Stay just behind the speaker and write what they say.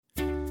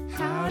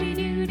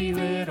howdy-doody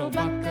little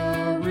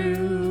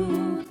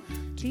buckaroo.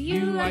 Do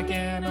you like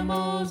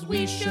animals?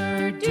 We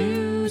sure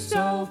do.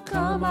 So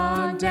come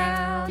on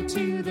down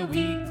to the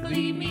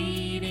weekly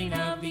meeting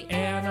of the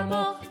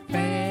Animal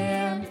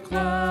Fan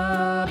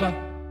Club.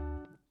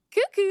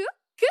 Cuckoo,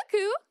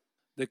 cuckoo.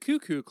 The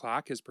cuckoo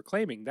clock is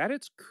proclaiming that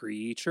it's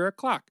creature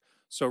o'clock.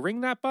 So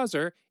ring that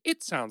buzzer.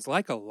 It sounds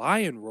like a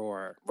lion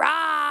roar.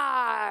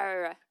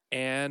 Rawr!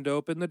 And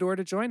open the door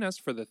to join us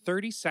for the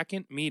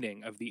 32nd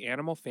meeting of the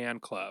Animal Fan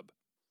Club.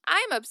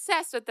 I'm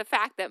obsessed with the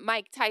fact that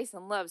Mike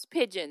Tyson loves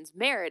pigeons,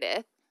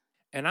 Meredith.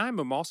 And I'm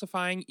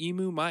emulsifying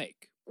emu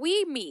Mike.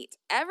 We meet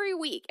every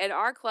week at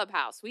our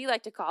clubhouse we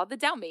like to call the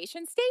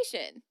Dalmatian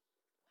Station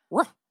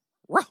Ruh,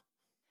 ruh.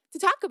 to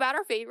talk about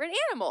our favorite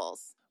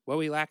animals. What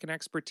we lack in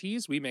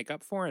expertise, we make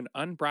up for in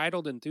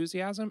unbridled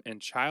enthusiasm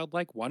and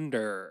childlike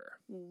wonder.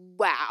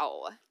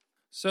 Wow.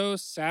 So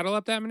saddle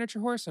up that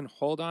miniature horse and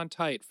hold on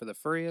tight for the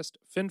furriest,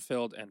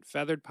 fin-filled, and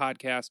feathered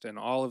podcast in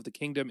all of the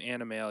kingdom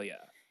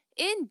Animalia.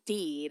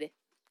 Indeed.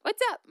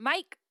 What's up,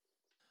 Mike?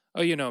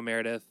 Oh, you know,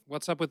 Meredith,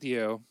 what's up with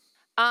you?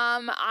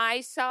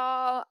 I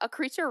saw a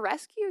creature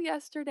rescue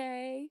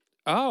yesterday.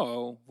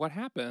 Oh, what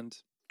happened?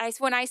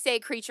 When I say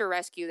creature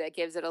rescue, that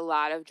gives it a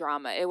lot of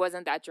drama. It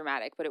wasn't that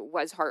dramatic, but it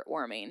was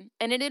heartwarming.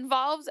 And it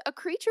involves a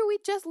creature we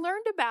just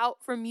learned about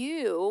from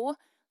you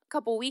a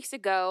couple weeks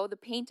ago, the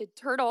painted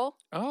turtle.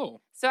 Oh.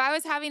 So I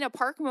was having a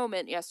park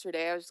moment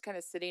yesterday. I was just kind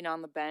of sitting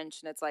on the bench,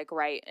 and it's like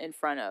right in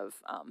front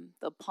of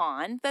the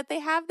pond that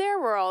they have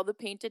there where all the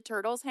painted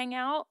turtles hang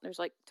out. There's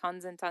like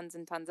tons and tons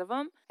and tons of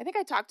them. I think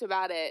I talked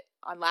about it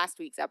on last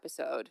week's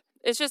episode.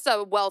 It's just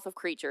a wealth of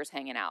creatures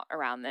hanging out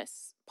around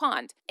this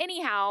pond.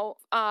 Anyhow,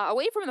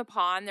 away from the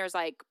pond, there's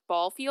like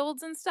ball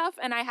fields and stuff.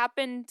 And I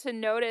happened to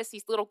notice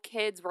these little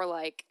kids were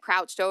like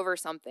crouched over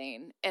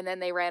something. And then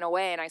they ran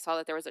away, and I saw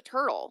that there was a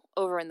turtle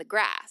over in the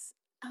grass.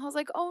 I was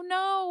like, oh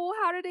no,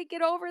 how did it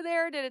get over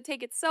there? Did it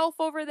take itself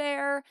over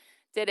there?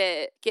 Did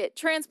it get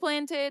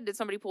transplanted? Did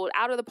somebody pull it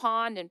out of the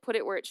pond and put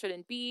it where it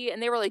shouldn't be?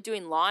 And they were like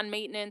doing lawn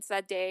maintenance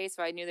that day.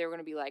 So I knew they were going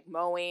to be like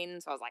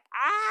mowing. So I was like,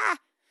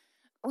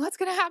 what's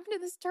going to happen to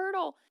this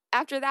turtle?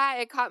 After that,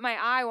 it caught my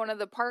eye. One of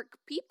the park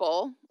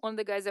people, one of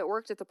the guys that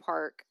worked at the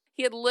park,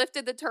 he had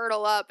lifted the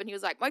turtle up and he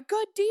was like, my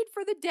good deed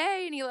for the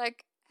day. And he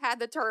like had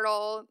the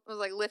turtle, was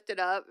like lifted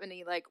up, and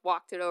he like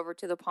walked it over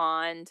to the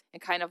pond and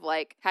kind of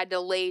like had to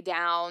lay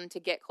down to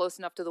get close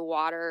enough to the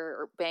water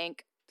or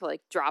bank to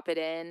like drop it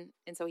in.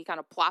 And so he kind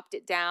of plopped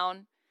it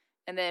down.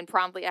 And then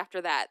promptly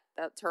after that,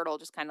 that turtle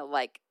just kind of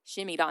like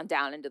shimmied on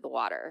down into the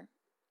water.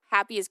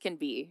 Happy as can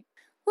be.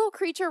 Little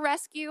creature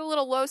rescue, a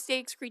little low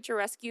stakes creature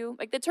rescue.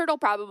 Like the turtle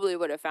probably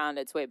would have found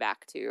its way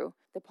back to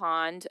the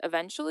pond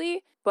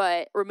eventually,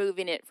 but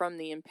removing it from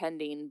the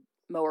impending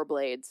mower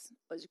blades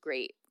was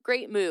great.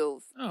 Great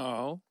move.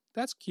 Oh,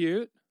 that's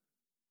cute.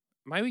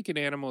 My Week in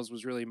Animals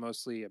was really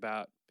mostly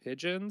about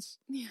pigeons.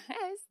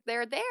 Yes,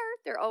 they're there.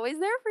 They're always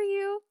there for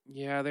you.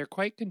 Yeah, they're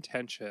quite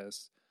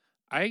contentious.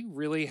 I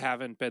really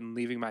haven't been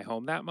leaving my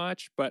home that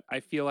much, but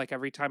I feel like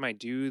every time I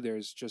do,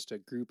 there's just a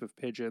group of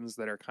pigeons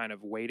that are kind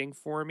of waiting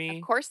for me.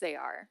 Of course they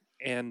are.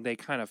 And they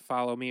kind of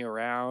follow me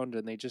around,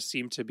 and they just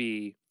seem to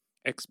be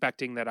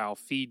expecting that I'll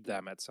feed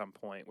them at some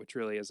point, which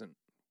really isn't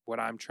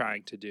what I'm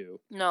trying to do.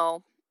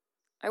 No,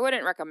 I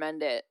wouldn't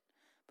recommend it.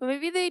 But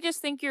maybe they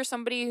just think you're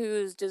somebody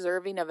who's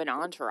deserving of an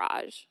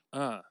entourage.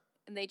 And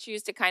they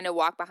choose to kind of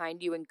walk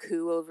behind you and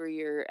coo over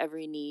your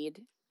every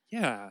need.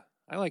 Yeah,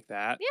 I like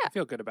that. Yeah. I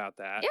feel good about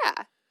that.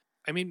 Yeah.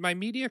 I mean, my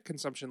media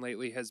consumption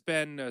lately has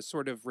been a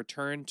sort of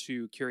return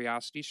to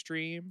Curiosity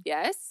Stream.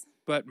 Yes.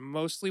 But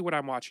mostly what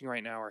I'm watching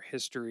right now are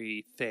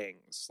history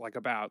things, like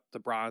about the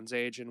Bronze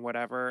Age and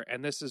whatever.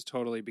 And this is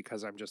totally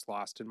because I'm just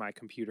lost in my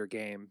computer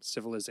game,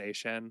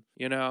 Civilization,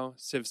 you know,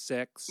 Civ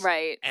 6.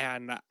 Right.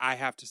 And I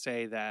have to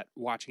say that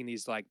watching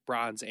these like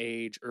Bronze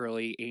Age,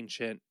 early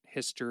ancient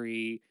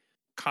history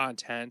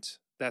content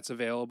that's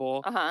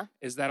available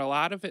is that a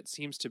lot of it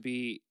seems to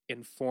be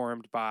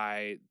informed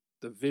by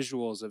the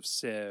visuals of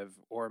Civ,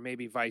 or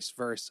maybe vice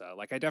versa.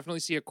 Like I definitely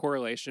see a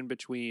correlation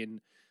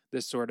between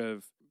this sort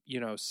of, you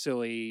know,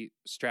 silly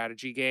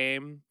strategy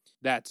game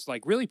that's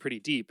like really pretty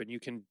deep and you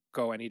can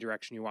go any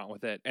direction you want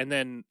with it. And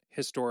then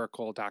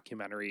historical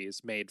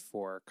documentaries made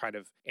for kind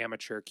of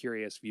amateur,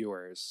 curious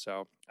viewers.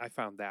 So I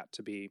found that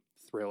to be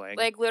thrilling.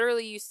 Like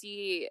literally you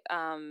see,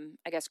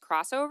 I guess,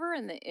 crossover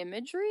in the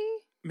imagery.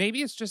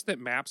 Maybe it's just that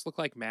maps look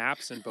like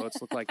maps and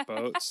boats look like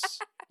boats.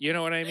 You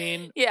know what I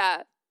mean?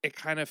 Yeah. It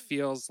kind of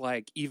feels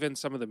like even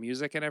some of the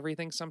music and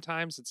everything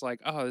sometimes it's like,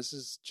 oh, this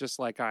is just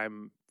like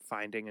I'm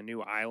finding a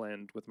new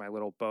island with my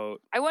little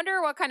boat. I wonder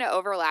what kind of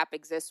overlap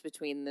exists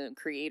between the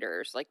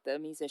creators, like the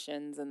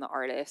musicians and the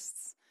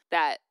artists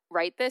that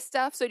write this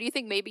stuff. So do you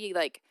think maybe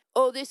like,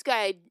 oh, this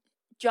guy,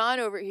 John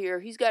over here,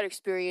 he's got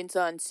experience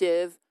on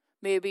Civ.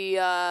 Maybe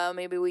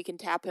we can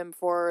tap him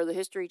for the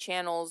History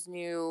Channel's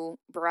new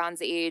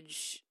Bronze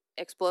Age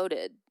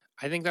Exploded.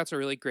 I think that's a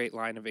really great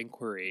line of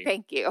inquiry.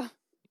 Thank you.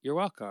 You're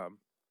welcome.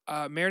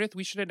 Meredith,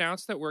 we should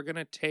announce that we're going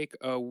to take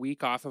a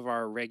week off of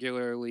our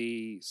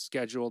regularly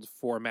scheduled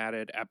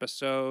formatted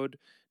episode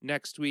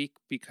next week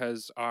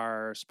because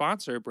our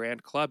sponsor,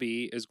 Brand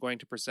Clubby, is going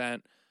to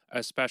present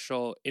a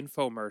special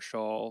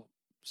infomercial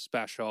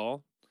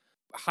special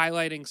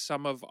highlighting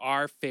some of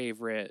our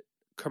favorite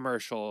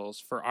commercials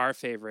for our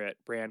favorite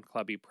Brand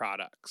Clubby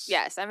products.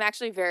 Yes, I'm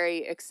actually very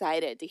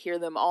excited to hear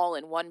them all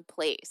in one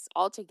place,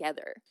 all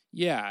together.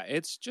 Yeah,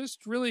 it's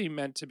just really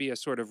meant to be a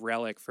sort of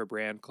relic for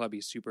Brand Clubby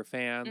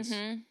superfans.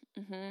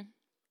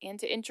 And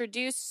to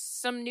introduce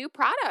some new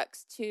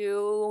products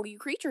to you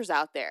creatures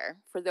out there,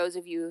 for those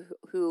of you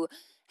who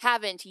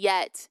haven't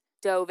yet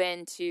dove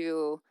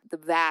into the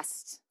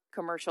vast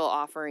commercial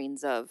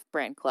offerings of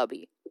Brand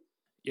Clubby.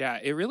 Yeah,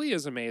 it really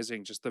is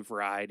amazing, just the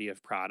variety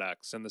of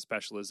products and the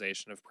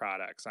specialization of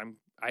products.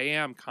 I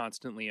am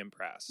constantly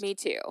impressed. Me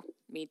too.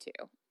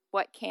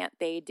 What can't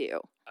they do?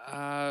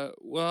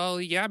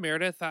 Well, yeah,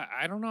 Meredith,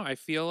 I don't know. I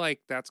feel like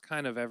that's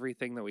kind of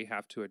everything that we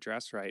have to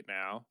address right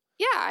now.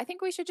 Yeah, I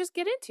think we should just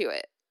get into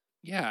it.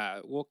 Yeah,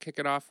 we'll kick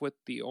it off with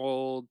the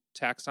old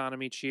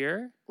taxonomy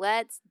cheer.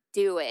 Let's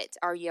do it.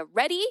 Are you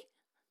ready?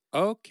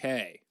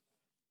 Okay.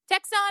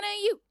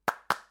 Taxana you.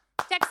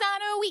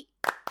 Taxana we.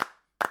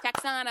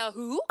 Taxana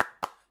who?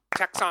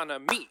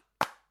 Taxana me.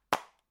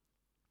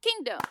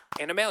 Kingdom.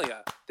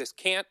 Animalia, this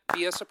can't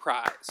be a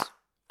surprise.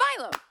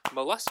 Phylum.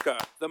 Mollusca,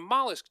 the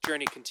mollusk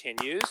journey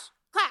continues.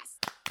 Class.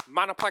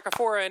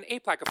 Monoplacophora and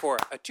Aplacophora,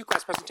 a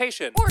two-class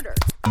presentation. Order.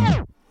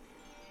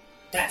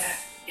 This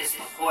is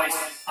the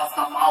voice of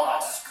the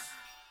mollusk.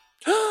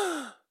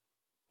 The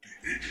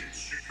ancient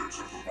secrets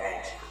of the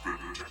mollusk have been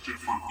protected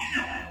for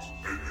eons,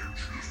 and you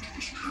choose to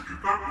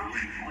distribute them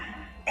illegally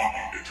on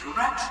the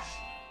internet?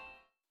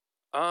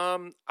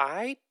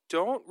 I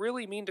don't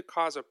really mean to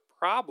cause a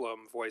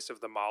problem, voice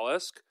of the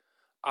mollusk.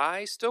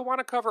 I still want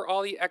to cover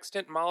all the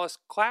extant mollusk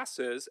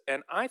classes,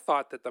 and I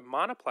thought that the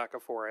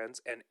Monoplacophorans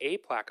and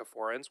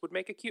Aplacophorans would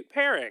make a cute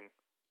pairing.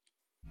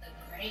 The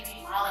Great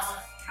Mollusk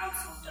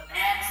Council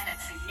demands that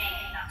you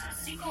name not a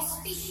single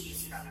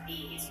species from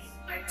these,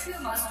 our two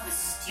most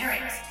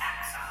mysterious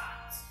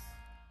taxons.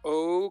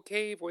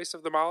 Okay, voice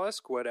of the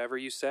mollusk, whatever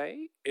you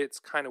say. It's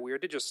kind of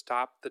weird to just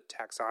stop the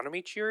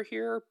taxonomy cheer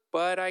here,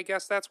 but I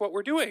guess that's what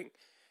we're doing.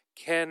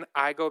 Can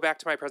I go back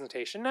to my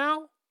presentation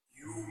now?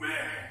 You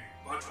may,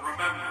 but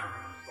remember,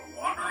 the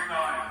wandering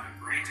eye of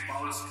the Great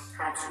Mollusk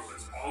Council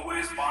is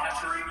always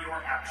monitoring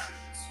your actions,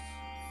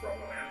 from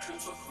mantle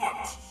to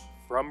foot.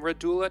 From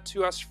Radula to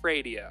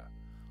Asphadia.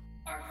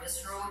 Our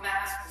visceral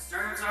mass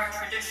preserves our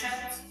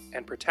traditions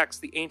and protects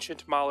the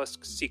ancient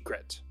mollusk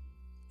secret.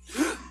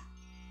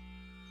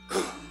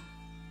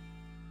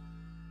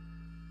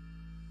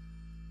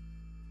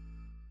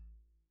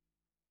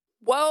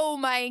 Whoa,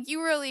 Mike,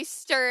 you really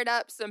stirred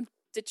up some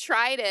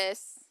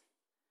detritus.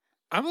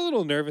 I'm a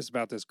little nervous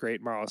about this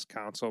Great Mollusk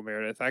Council,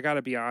 Meredith. I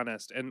gotta be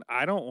honest, and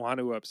I don't want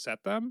to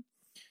upset them.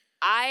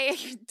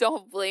 I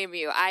don't blame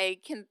you.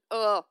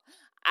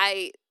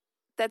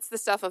 That's the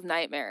stuff of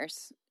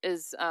nightmares,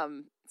 is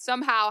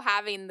somehow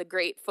having the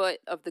great foot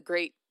of the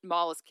Great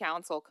Mollusk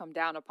Council come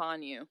down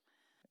upon you.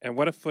 And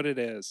what a foot it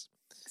is.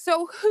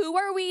 So who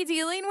are we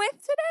dealing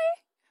with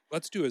today?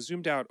 Let's do a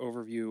zoomed out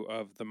overview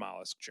of the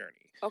mollusk journey.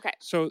 Okay.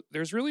 So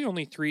there's really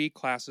only 3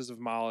 classes of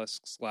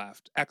mollusks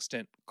left,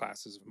 extant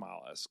classes of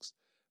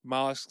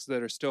mollusks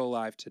that are still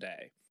alive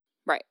today.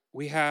 Right.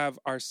 We have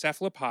our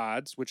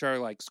cephalopods, which are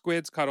like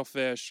squids,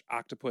 cuttlefish,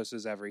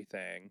 octopuses,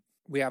 everything.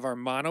 We have our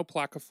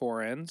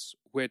monoplacophorans,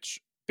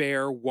 which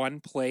bear one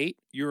plate.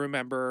 You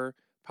remember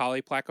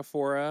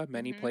Polyplacophora,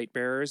 many plate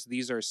bearers.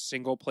 These are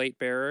single plate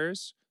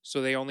bearers,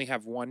 so they only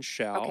have one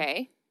shell.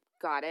 Okay,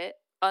 got it.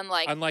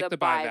 Unlike the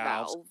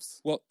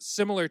bivalves. Well,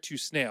 similar to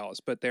snails,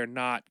 but they're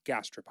not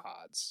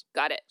gastropods.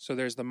 Got it. So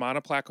there's the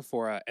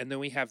monoplacophora, and then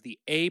we have the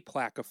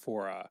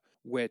aplacophora,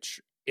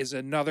 which is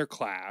another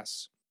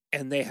class,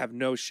 and they have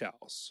no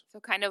shells. So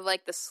kind of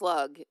like the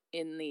slug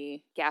in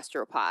the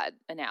gastropod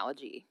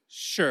analogy.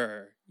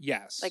 Sure,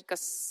 yes. Like a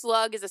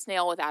slug is a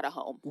snail without a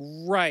home.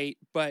 Right,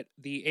 but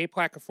the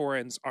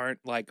aplacophorans aren't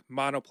like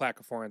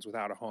monoplacophorans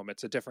without a home.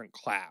 It's a different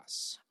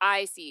class.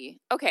 I see.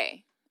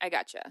 Okay. I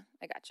gotcha.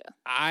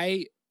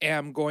 I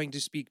am going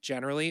to speak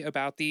generally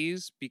about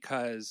these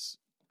because,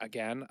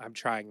 again, I'm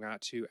trying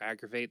not to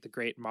aggravate the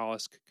Great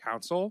Mollusk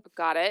Council.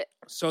 Got it.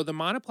 So the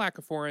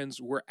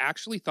monoplacophorans were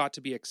actually thought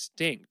to be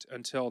extinct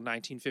until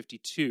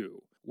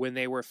 1952 when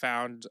they were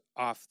found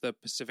off the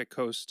Pacific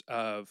coast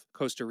of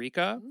Costa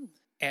Rica. Ooh.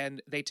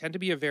 And they tend to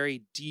be a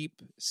very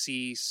deep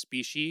sea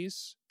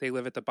species. They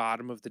live at the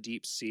bottom of the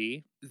deep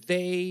sea.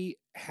 They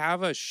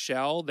have a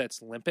shell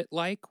that's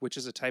limpet-like, which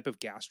is a type of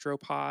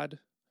gastropod.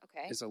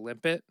 Okay. Is a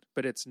limpet,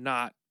 but it's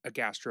not a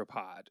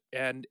gastropod.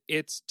 And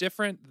it's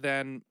different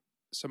than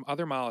some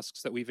other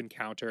mollusks that we've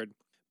encountered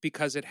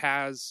because it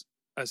has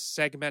a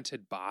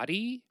segmented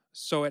body,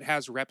 so it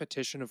has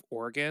repetition of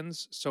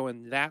organs. So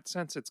in that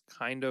sense, it's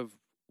kind of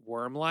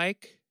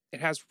worm-like. It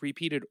has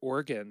repeated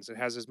organs. It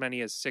has as many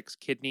as 6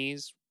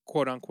 kidneys,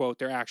 quote unquote.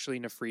 They're actually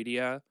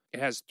nephridia. It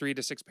has 3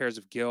 to 6 pairs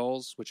of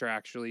gills, which are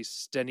actually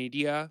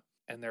stenidia,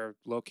 and they're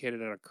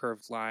located on a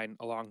curved line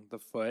along the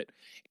foot.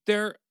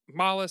 They're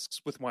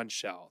mollusks with one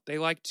shell. They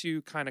like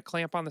to kind of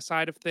clamp on the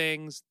side of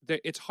things.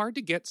 It's hard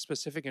to get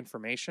specific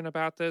information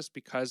about this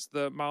because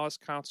the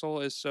Mollusk Council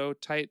is so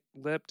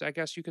tight-lipped, I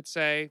guess you could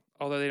say,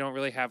 although they don't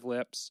really have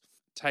lips.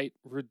 Tight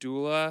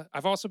radula.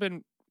 I've also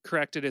been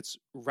corrected. It's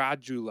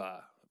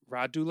radula.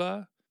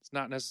 Radula? It's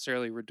not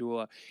necessarily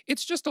radula.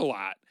 It's just a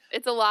lot.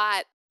 It's a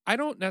lot. I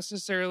don't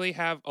necessarily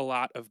have a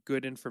lot of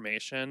good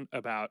information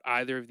about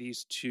either of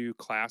these two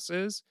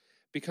classes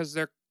because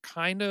they're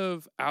kind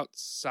of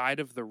outside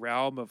of the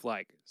realm of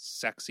like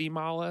sexy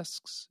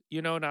mollusks,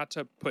 not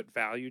to put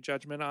value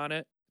judgment on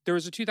it. There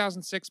was a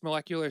 2006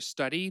 molecular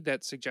study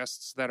that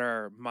suggests that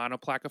our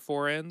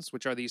monoplacophorans,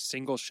 which are these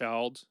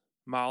single-shelled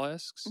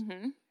mollusks,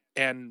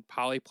 and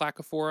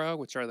Polyplacophora,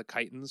 which are the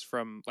chitons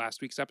from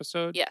last week's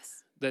episode,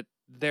 yes, that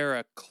they're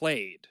a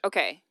clade.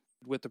 Okay.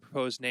 With the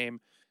proposed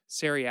name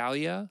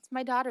Cerealia. It's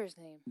my daughter's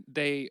name.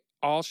 They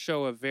all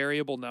show a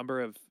variable number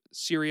of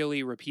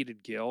serially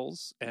repeated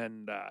gills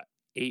and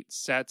 8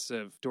 sets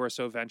of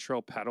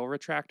dorsoventral pedal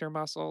retractor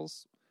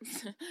muscles.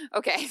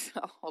 Okay, so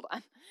hold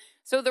on.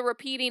 So the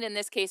repeating in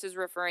this case is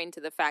referring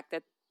to the fact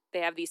that they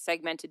have these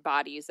segmented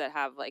bodies that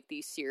have like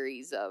these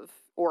series of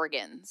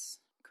organs,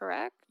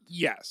 correct?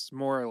 Yes,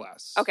 more or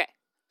less. Okay.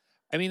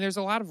 I mean, there's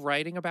a lot of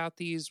writing about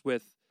these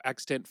with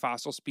extant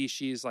fossil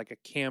species like a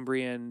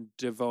Cambrian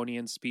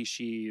Devonian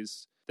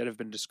species that have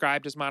been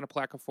described as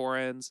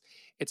monoplacophorans.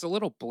 It's a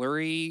little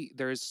blurry.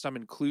 There's some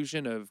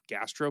inclusion of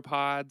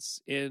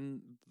gastropods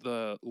in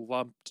the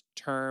lumped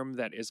term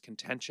that is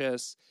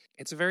contentious.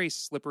 It's a very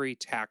slippery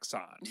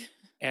taxon,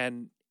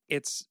 and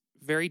it's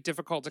very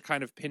difficult to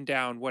kind of pin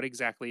down what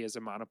exactly is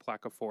a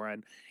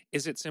monoplacophoran.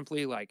 Is it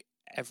simply like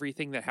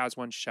everything that has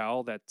one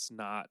shell that's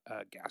not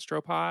a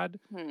gastropod?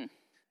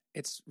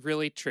 It's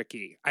really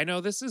tricky. I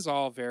know this is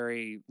all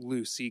very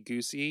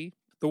loosey-goosey.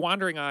 The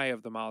wandering eye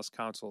of the Mollusk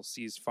Council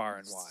sees far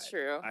and wide. It's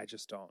true. I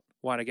just don't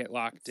want to get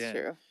locked in.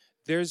 True.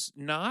 There's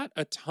not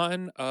a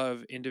ton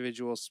of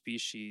individual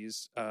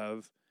species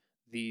of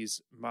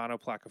these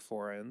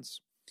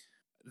monoplacophorans.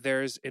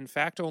 There's, in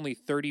fact, only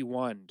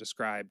 31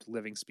 described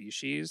living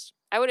species.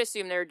 I would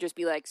assume there would just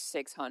be like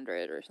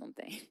 600 or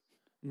something.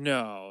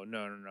 No.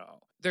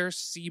 They're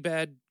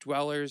seabed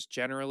dwellers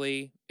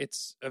generally.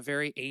 It's a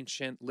very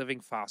ancient living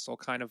fossil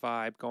kind of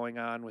vibe going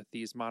on with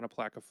these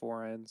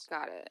monoplacophorans.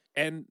 Got it.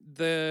 And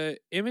the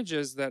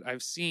images that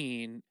I've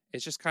seen,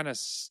 it's just kind of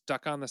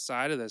stuck on the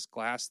side of this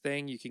glass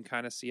thing. You can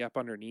kind of see up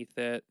underneath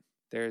it.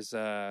 There's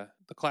the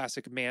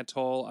classic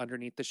mantle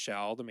underneath the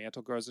shell. The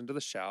mantle grows into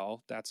the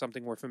shell. That's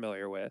something we're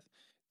familiar with.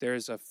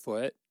 There's a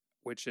foot,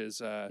 which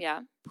is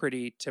a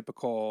pretty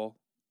typical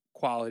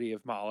quality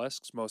of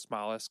mollusks. Most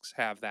mollusks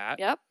have that.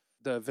 Yep.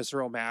 The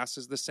visceral mass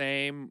is the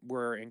same.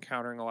 We're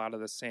encountering a lot of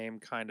the same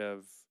kind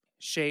of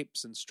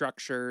shapes and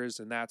structures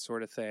and that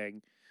sort of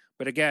thing.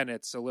 But again,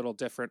 it's a little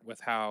different with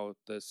how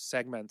the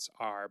segments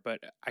are, but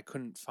I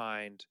couldn't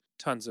find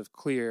tons of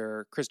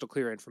crystal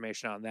clear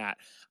information on that.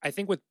 I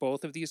think with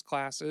both of these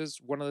classes,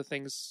 one of the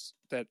things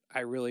that I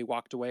really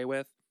walked away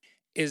with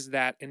is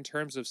that in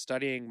terms of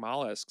studying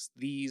mollusks,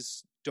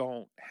 these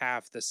don't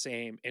have the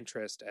same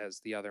interest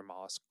as the other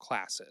mollusk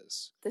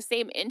classes. The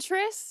same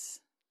interests?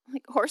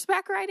 Like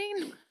horseback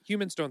riding?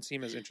 Humans don't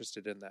seem as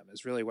interested in them,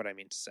 is really what I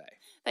mean to say.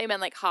 They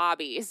meant like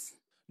hobbies.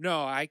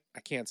 No, I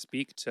can't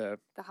speak to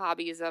the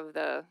hobbies of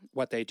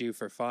what they do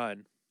for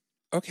fun.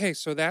 Okay,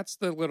 so that's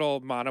the little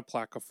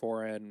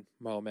monoplacophoran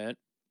moment.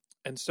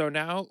 And so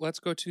now let's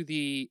go to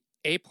the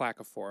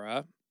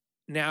Aplacophora.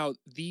 Now,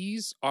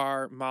 these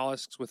are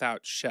mollusks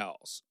without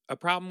shells. A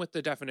problem with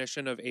the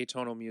definition of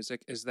atonal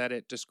music is that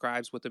it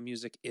describes what the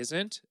music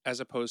isn't as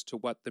opposed to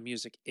what the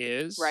music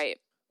is. Right.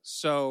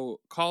 So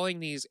calling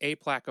these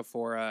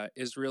Aplacophora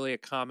is really a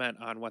comment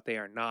on what they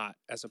are not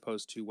as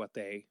opposed to what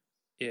they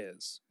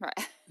is.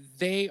 Right.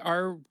 They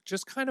are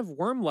just kind of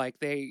worm-like.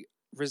 They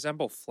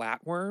resemble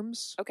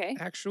flatworms. Okay.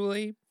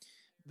 Actually,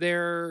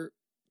 they're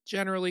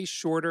generally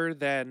shorter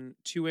than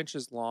 2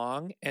 inches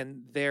long,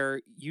 and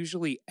they're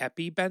usually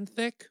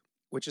epibenthic,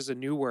 which is a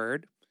new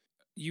word.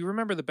 You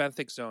remember the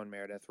benthic zone,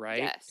 Meredith,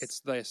 right? Yes. It's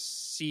the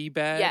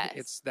seabed. Yes.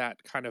 It's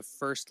that kind of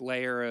first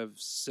layer of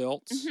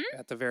silt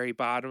at the very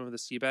bottom of the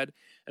seabed.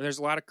 And there's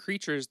a lot of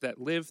creatures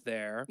that live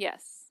there.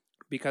 Yes.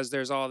 Because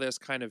there's all this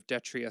kind of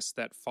detritus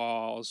that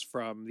falls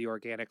from the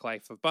organic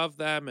life above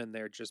them, and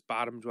they're just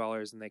bottom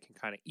dwellers, and they can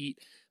kind of eat.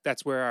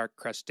 That's where our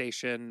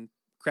crustacean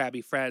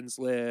crabby friends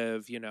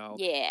live,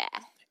 Yeah.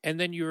 And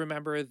then you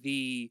remember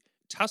the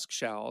tusk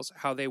shells,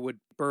 how they would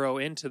burrow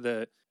into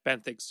the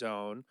benthic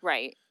zone.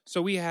 Right.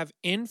 So we have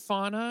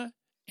infauna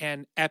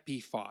and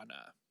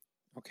epifauna.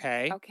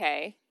 Okay?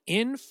 Okay.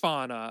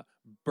 Infauna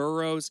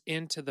burrows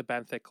into the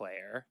benthic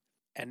layer,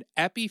 and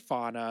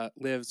epifauna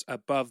lives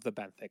above the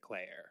benthic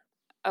layer.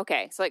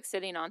 Okay. So like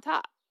sitting on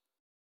top.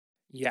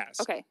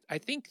 Yes. Okay. I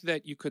think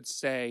that you could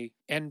say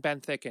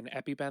endbenthic and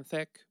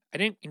epibenthic. I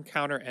didn't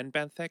encounter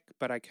endbenthic,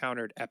 but I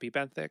countered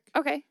epibenthic.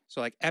 Okay.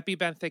 So like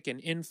epibenthic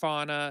and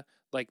infauna,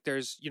 like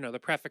there's, the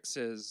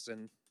prefixes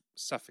and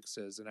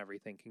suffixes and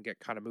everything can get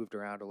kind of moved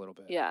around a little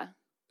bit. Yeah.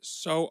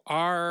 So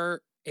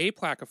our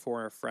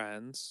Aplacophora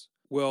friends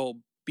will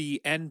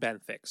be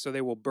benthic. So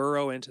they will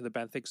burrow into the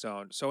benthic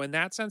zone. So in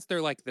that sense,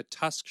 they're like the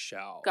tusk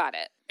shell. Got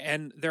it.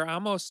 And they're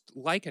almost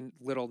like a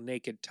little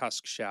naked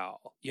tusk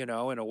shell, in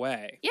a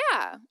way.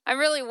 Yeah. I'm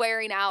really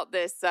wearing out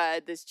this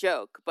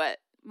joke, but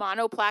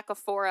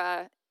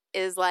Monoplacophora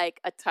is like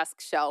a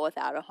tusk shell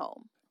without a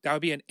home. That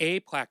would be an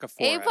Aplacophora.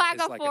 Is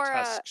like a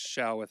tusk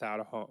shell without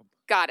a home.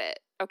 Got it.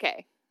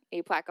 Okay.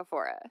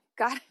 Aplacophora.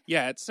 Got it.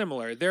 Yeah, it's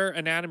similar. Their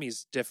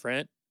anatomy's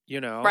different,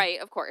 Right,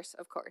 of course.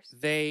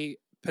 They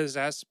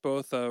possess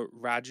both a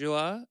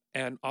radula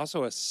and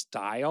also a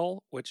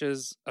style, which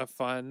is a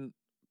fun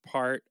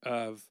part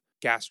of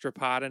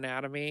gastropod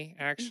anatomy,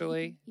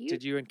 actually.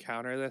 Did you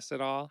encounter this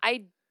at all?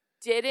 I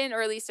didn't,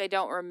 or at least I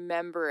don't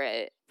remember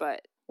it,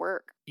 but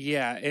work.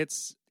 Yeah,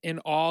 it's in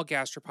all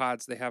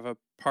gastropods, they have a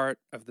part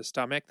of the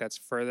stomach that's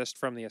furthest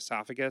from the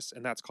esophagus,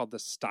 and that's called the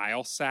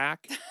style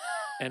sac.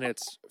 And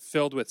it's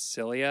filled with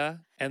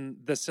cilia. And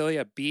the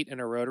cilia beat in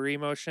a rotary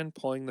motion,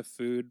 pulling the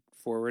food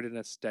forward in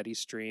a steady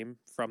stream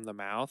from the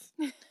mouth.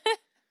 I'm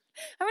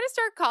going to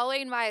start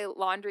calling my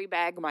laundry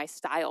bag my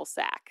style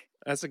sack.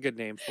 That's a good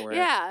name for it.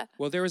 Yeah.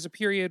 Well, there was a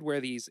period where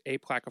these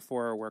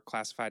Aplacophora were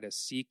classified as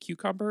sea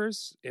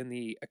cucumbers in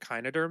the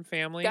echinoderm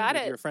family. Got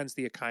with it. Your friends,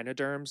 the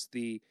echinoderms,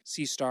 the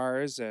sea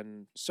stars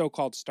and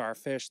so-called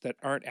starfish that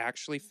aren't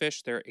actually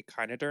fish, they're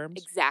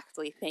echinoderms.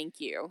 Exactly. Thank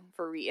you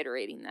for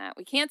reiterating that.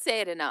 We can't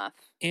say it enough.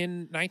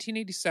 In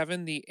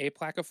 1987, the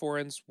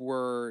Aplacophorans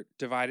were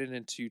divided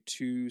into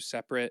two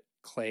separate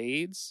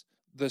clades,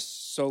 the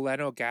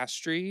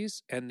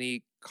Solenogastres and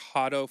the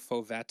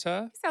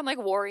Caudofoveta. They sound like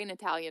warring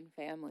Italian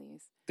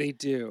families. They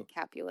do.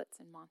 Capulets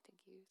and Montagues.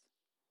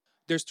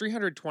 There's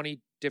 320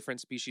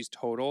 different species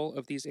total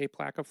of these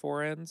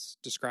Aplacophorans,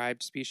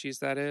 described species,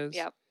 that is.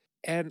 Yep.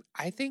 And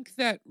I think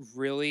that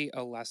really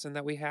a lesson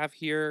that we have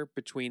here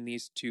between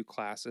these two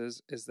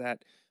classes is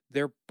that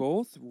they're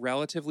both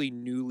relatively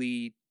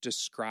newly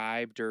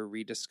described or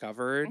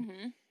rediscovered,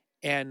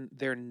 and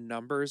their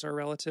numbers are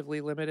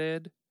relatively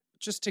limited.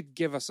 Just to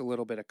give us a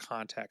little bit of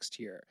context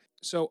here.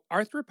 So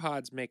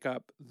arthropods make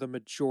up the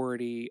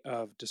majority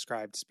of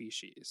described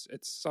species.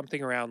 It's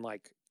something around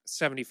like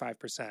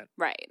 75%.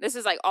 Right. This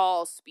is like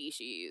all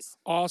species.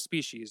 All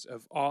species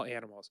of all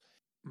animals.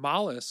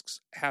 Mollusks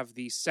have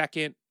the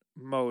second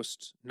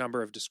most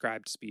number of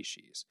described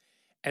species.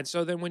 And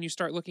so then when you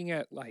start looking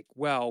at like,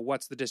 well,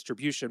 what's the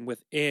distribution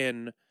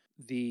within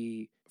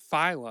the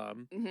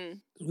phylum,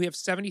 we have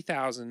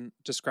 70,000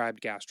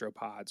 described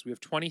gastropods. We have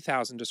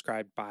 20,000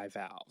 described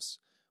bivalves.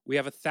 We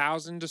have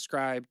 1,000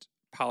 described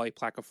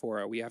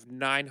Polyplacophora. We have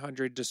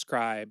 900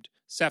 described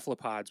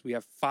cephalopods. We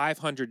have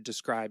 500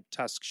 described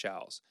tusk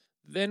shells.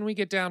 Then we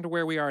get down to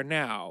where we are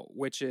now,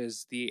 which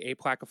is the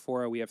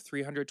Aplacophora. We have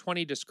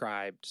 320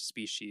 described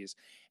species.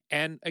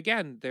 And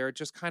again, they're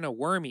just kind of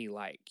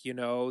wormy-like,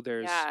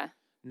 there's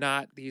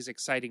not these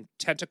exciting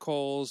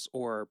tentacles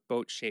or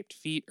boat-shaped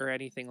feet or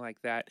anything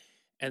like that.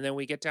 And then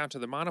we get down to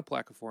the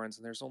Monoplacophorans,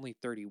 and there's only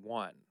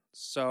 31.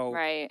 So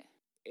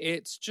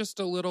it's just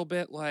a little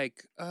bit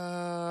like,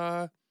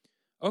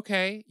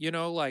 okay,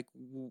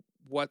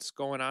 what's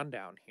going on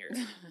down here?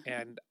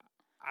 And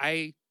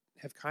I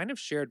have kind of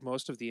shared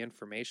most of the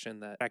information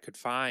that I could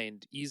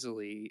find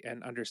easily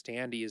and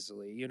understand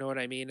easily. You know what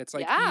I mean? It's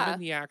like even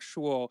the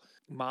actual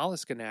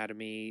mollusk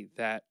anatomy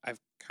that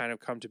I've kind of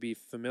come to be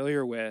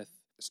familiar with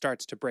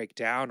starts to break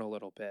down a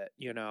little bit,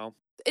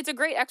 It's a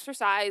great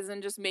exercise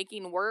in just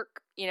making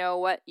work,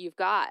 what you've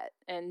got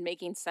and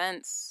making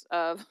sense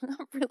of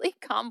a really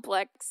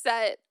complex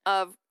set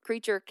of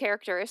creature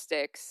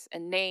characteristics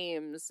and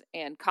names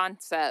and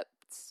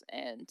concepts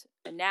and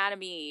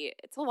anatomy.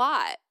 It's a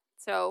lot.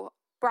 So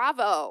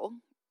bravo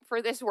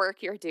for this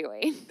work you're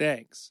doing.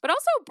 Thanks. But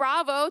also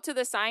bravo to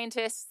the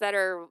scientists that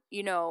are,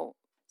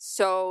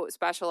 so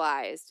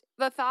specialized.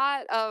 The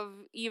thought of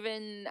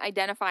even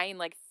identifying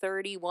like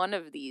 31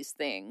 of these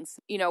things,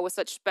 with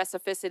such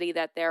specificity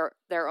that they're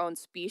their own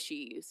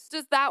species.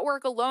 Does that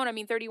work alone? I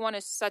mean, 31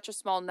 is such a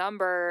small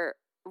number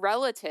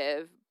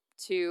relative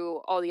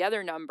to all the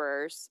other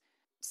numbers.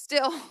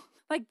 Still,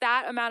 like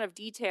that amount of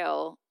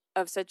detail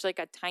of such like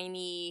a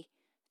tiny,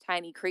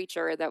 tiny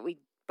creature that we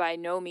by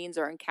no means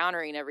are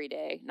encountering every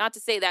day. Not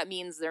to say that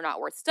means they're not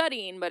worth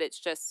studying, but it's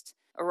just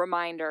a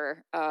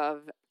reminder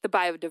of the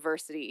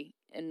biodiversity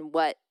and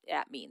what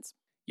that means.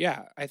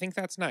 Yeah, I think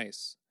that's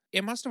nice.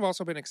 It must have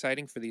also been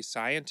exciting for these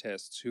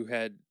scientists who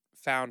had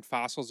found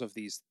fossils of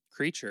these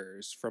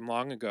creatures from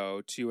long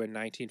ago to, in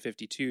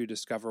 1952,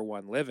 discover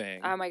one living.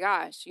 Oh my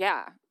gosh,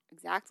 yeah,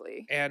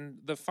 exactly. And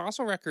the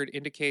fossil record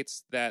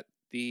indicates that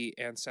the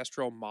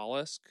ancestral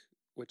mollusk,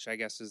 which I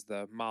guess is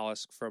the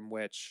mollusk from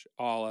which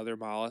all other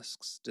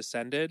mollusks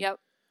descended,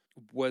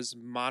 was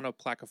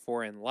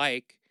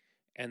Monoplacophoran-like,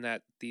 and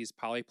that these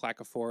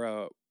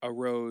Polyplacophora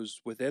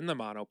arose within the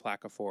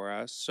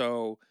Monoplacophora.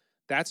 So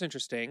that's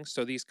interesting.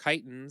 So these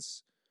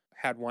chitons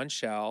had one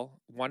shell,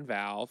 one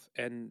valve,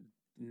 and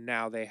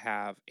now they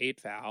have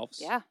 8 valves.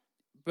 Yeah.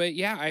 But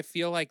yeah, I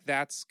feel like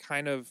that's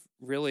kind of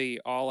really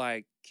all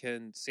I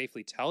can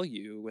safely tell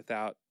you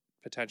without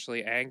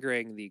potentially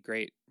angering the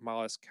Great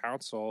Mollusk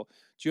Council.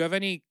 Do you have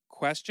any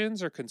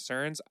questions or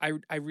concerns?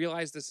 I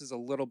realize this is a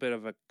little bit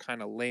of a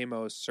kind of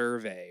lame-o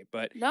survey,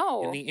 but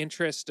No. in the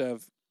interest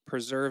of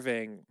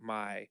preserving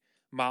my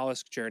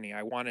mollusk journey,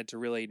 I wanted to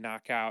really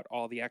knock out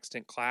all the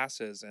extant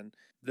classes, and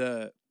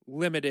the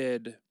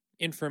limited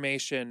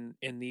information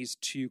in these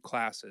two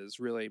classes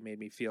really made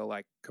me feel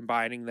like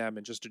combining them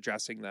and just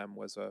addressing them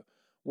was a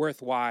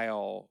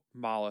worthwhile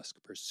mollusk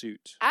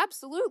pursuit.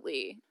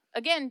 Absolutely.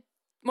 Again,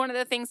 one of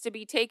the things to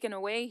be taken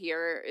away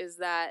here is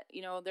that,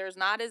 there's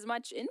not as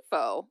much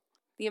info.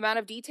 The amount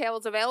of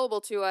details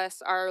available to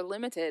us are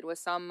limited with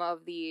some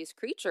of these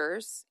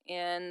creatures,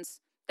 and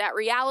that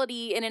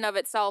reality in and of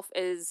itself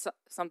is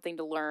something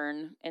to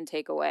learn and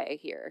take away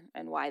here,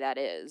 and why that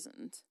is.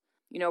 And,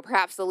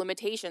 perhaps the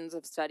limitations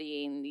of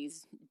studying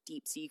these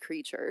deep sea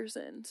creatures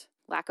and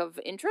lack of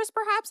interest,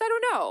 perhaps. I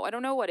don't know. I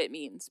don't know what it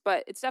means,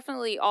 but it's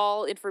definitely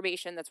all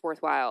information that's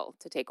worthwhile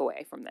to take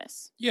away from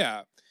this.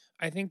 Yeah,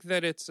 I think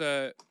that it's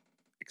a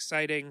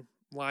exciting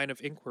line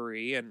of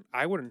inquiry, and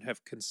I wouldn't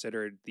have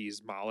considered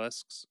these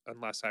mollusks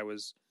unless I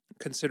was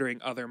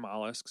considering other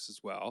mollusks as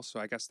well, so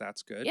I guess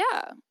that's good.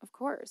 Yeah, of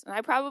course. And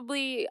I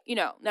probably,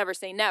 never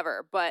say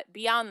never, but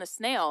beyond the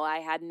snail, I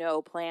had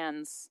no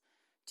plans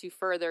to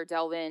further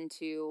delve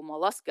into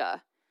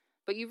mollusca.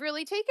 But you've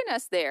really taken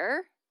us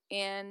there,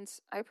 and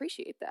I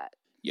appreciate that.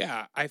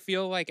 Yeah, I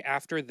feel like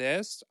after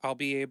this, I'll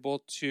be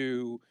able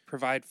to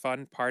provide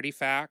fun party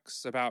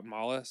facts about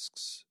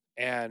mollusks,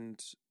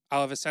 and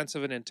I'll have a sense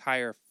of an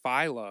entire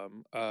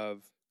phylum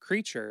of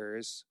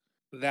creatures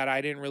that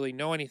I didn't really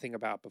know anything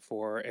about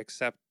before,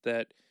 except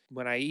that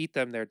when I eat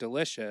them, they're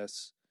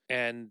delicious,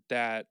 and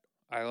that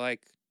I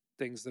like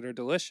things that are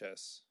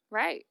delicious.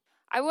 Right.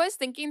 I was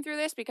thinking through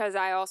this because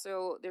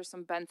there's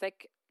some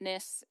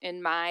benthicness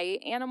in my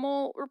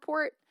animal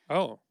report.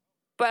 Oh.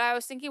 But I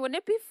was thinking, wouldn't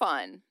it be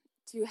fun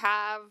to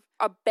have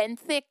a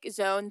benthic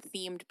zone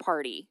themed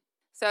party?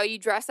 So you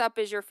dress up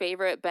as your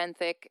favorite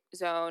benthic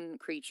zone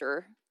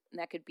creature.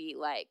 And that could be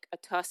like a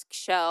tusk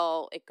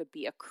shell. It could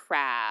be a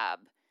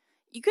crab.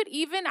 You could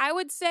even, I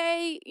would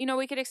say,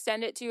 we could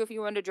extend it to if you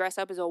wanted to dress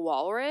up as a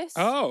walrus.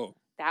 Oh.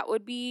 That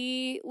would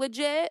be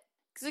legit.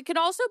 Because it could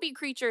also be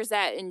creatures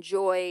that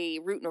enjoy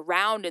rooting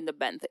around in the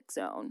benthic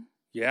zone.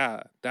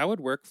 Yeah, that would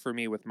work for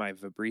me with my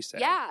vibrissae.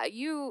 Yeah,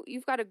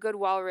 you've got a good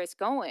walrus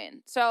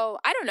going. So,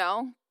 I don't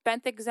know,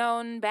 benthic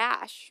zone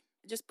bash.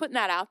 Just putting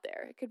that out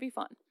there. It could be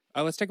fun.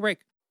 Let's take a break.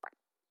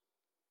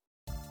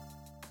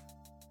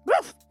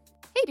 Woof!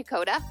 Hey,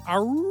 Dakota.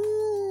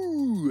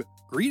 Aroo!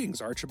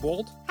 Greetings,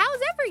 Archibald. How's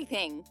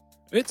everything?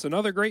 It's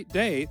another great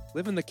day,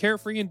 living the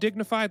carefree and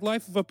dignified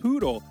life of a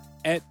poodle.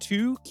 Et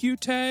tu,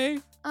 cute?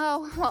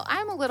 Oh, well,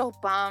 I'm a little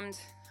bummed.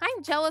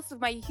 I'm jealous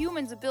of my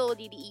human's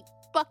ability to eat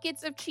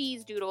buckets of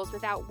cheese doodles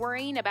without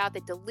worrying about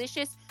the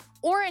delicious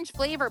orange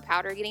flavor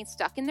powder getting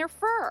stuck in their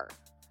fur.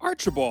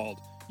 Archibald,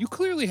 you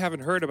clearly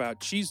haven't heard about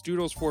Cheese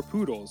Doodles for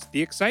Poodles,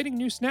 the exciting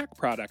new snack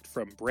product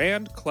from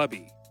Brand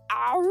Clubby.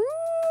 OMG!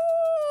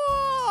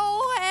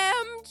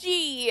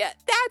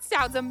 That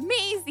sounds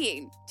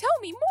amazing! Tell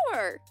me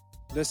more!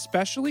 The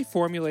specially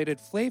formulated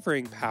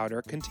flavoring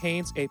powder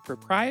contains a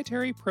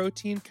proprietary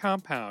protein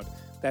compound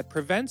that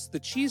prevents the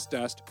cheese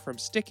dust from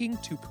sticking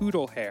to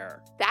poodle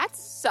hair. That's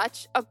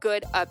such a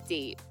good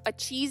update. A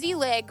cheesy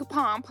leg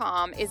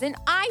pom-pom is an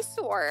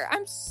eyesore.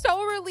 I'm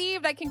so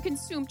relieved I can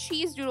consume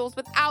cheese doodles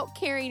without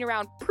carrying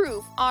around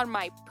proof on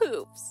my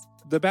poofs.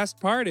 The best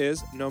part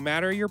is, no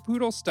matter your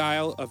poodle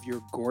style of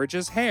your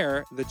gorgeous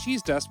hair, the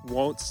cheese dust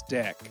won't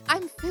stick.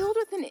 I'm filled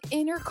with an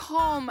inner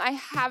calm I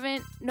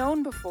haven't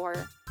known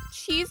before.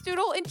 Cheese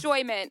doodle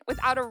enjoyment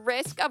without a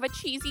risk of a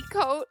cheesy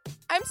coat.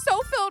 I'm so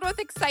filled with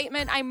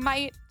excitement I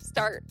might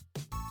start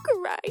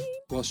crying.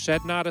 Well,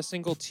 shed not a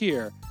single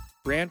tear.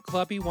 Brand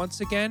Clubby once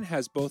again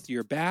has both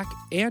your back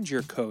and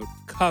your coat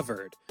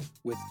covered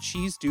with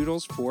Cheese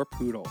Doodles for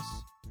Poodles.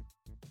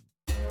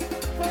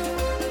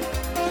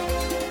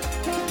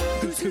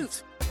 Who's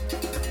hooves?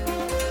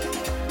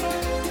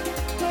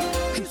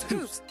 Who's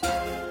hooves?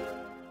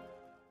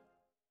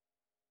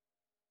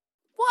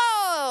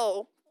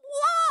 Whoa!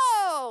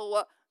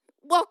 Whoa!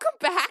 Welcome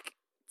back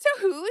to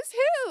Who's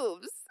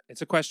Hooves?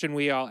 It's a question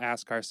we all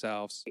ask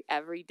ourselves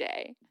every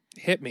day.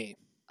 Hit me.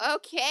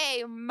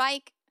 Okay,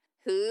 Mike,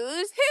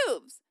 whose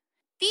hooves?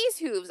 These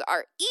hooves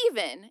are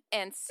even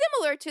and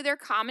similar to their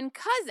common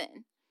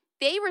cousin.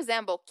 They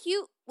resemble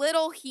cute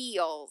little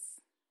heels.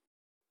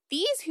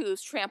 These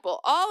hooves trample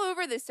all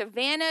over the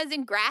savannas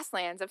and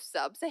grasslands of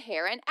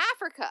sub-Saharan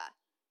Africa.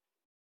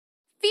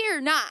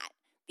 Fear not.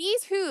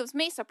 These hooves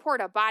may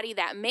support a body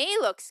that may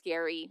look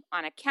scary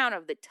on account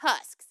of the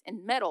tusks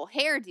and metal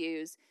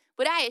hairdos,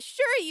 but I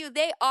assure you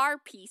they are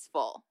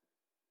peaceful.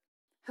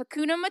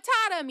 Hakuna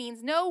Matata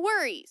means no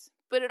worries,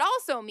 but it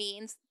also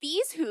means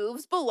these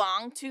hooves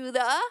belong to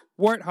the...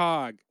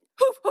 Warthog.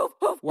 Hoof, hoof,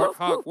 hoof, warthog,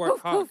 hoof, hoof,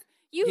 warthog. hoof.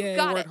 You Yay,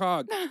 got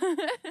warthog.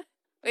 it.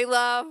 We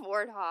love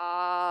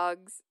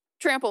warthogs.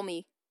 Trample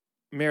me.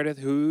 Meredith,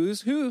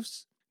 whose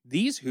hoofs?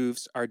 These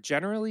hoofs are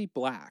generally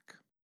black.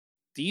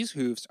 These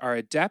hoofs are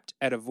adept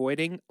at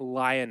avoiding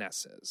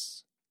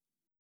lionesses.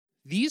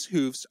 These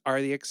hoofs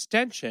are the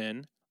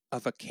extension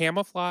of a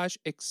camouflage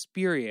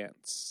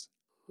experience.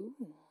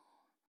 Ooh.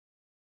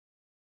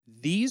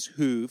 These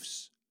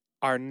hoofs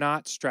are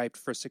not striped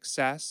for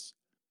success,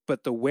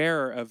 but the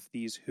wearer of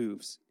these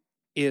hoofs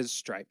is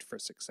striped for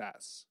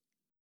success.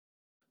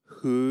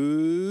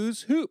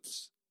 Whose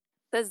hoofs?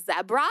 The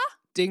zebra?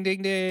 Ding,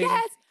 ding, ding.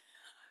 Yes!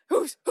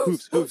 Hooves,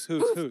 hooves, Hooves,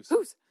 hooves, hooves,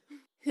 hooves.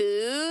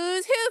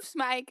 Whose hoofs,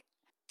 Mike?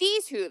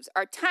 These hooves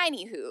are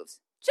tiny hooves,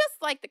 just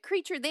like the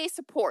creature they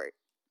support.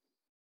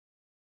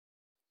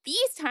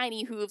 These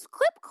tiny hooves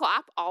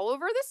clip-clop all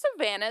over the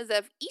savannas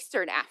of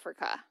eastern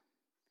Africa.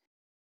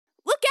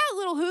 Look out,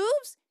 little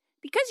hooves!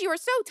 Because you are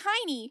so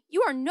tiny,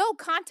 you are no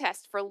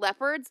contest for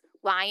leopards,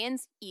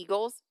 lions,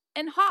 eagles,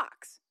 and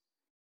hawks.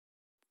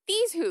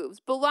 These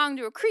hooves belong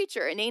to a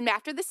creature named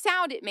after the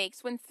sound it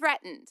makes when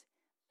threatened,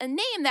 a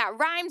name that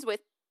rhymes with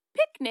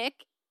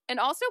picnic and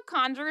also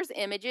conjures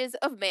images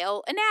of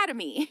male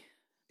anatomy.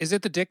 Is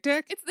it the Dick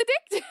Dick? It's the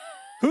Dick Dick.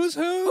 Whose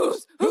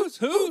hooves? Whose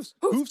hooves?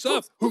 Hooves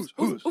up. Hooves,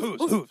 hooves,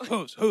 hooves, hooves,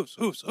 hooves, hooves,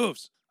 hooves,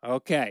 hooves.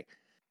 Okay.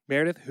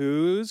 Meredith,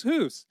 whose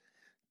hooves?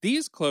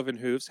 These cloven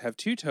hooves have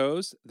 2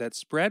 toes that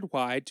spread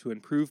wide to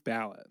improve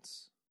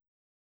balance.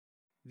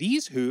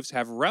 These hooves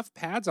have rough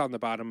pads on the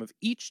bottom of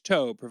each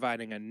toe,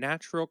 providing a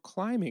natural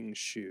climbing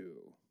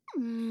shoe.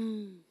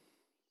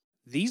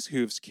 These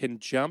hooves can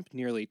jump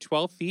nearly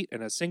 12 feet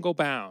in a single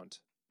bound.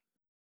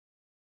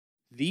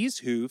 These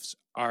hooves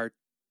are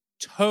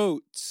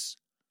totes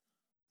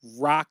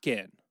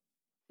rockin'.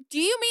 Do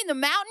you mean the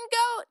mountain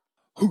goat?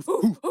 Hoof,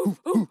 hoof, hoof,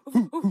 hoof,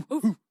 hoof, hoof,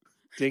 hoof.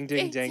 Ding,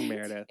 ding, ding,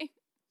 Meredith.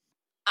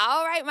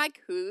 All right,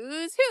 Mike,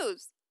 whose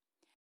hooves?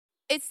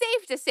 It's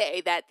safe to say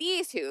that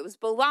these hooves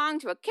belong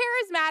to a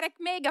charismatic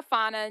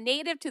megafauna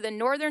native to the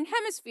Northern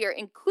Hemisphere,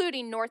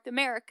 including North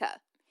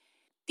America.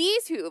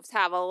 These hooves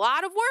have a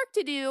lot of work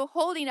to do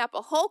holding up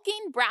a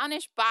hulking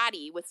brownish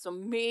body with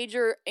some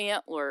major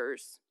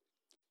antlers.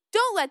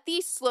 Don't let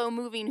these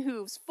slow-moving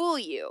hooves fool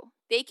you.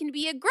 They can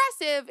be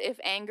aggressive if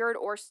angered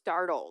or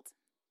startled.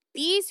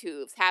 These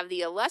hooves have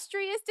the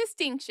illustrious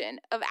distinction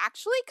of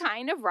actually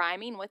kind of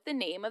rhyming with the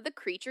name of the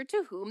creature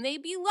to whom they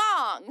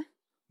belong.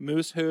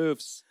 Moose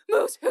hoofs.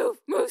 Moose hoof,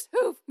 moose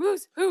hoof,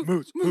 moose hoof.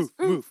 Moose hoof,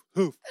 hoof,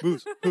 hoof,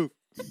 moose hoof.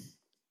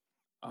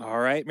 All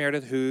right,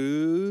 Meredith,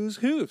 whose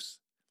hoofs?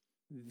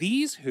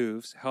 These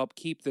hoofs help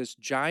keep this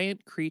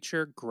giant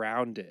creature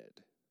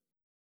grounded.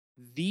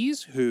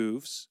 These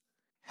hoofs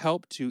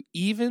help to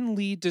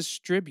evenly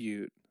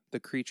distribute the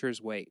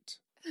creature's weight.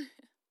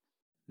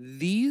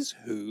 These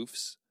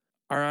hoofs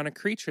are on a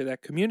creature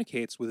that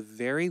communicates with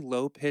very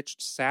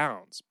low-pitched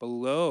sounds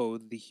below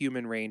the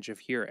human range of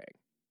hearing.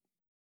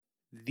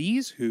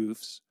 These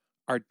hoofs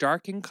are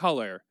dark in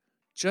color,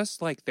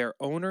 just like their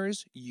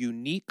owner's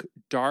unique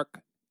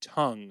dark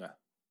tongue.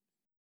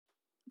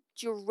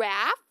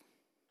 Giraffe?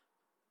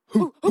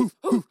 Hoof, hoof,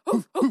 hoof,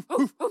 hoof, hoof,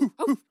 hoof, hoof,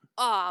 hoof.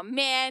 Aw,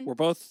 man. We're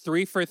both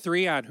 3 for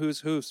 3 on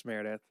whose hoofs,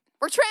 Meredith.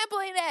 We're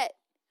trampling it.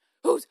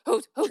 Hoof,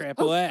 hoof, hoof.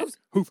 Trample it.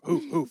 Hoof,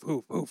 hoof, hoof,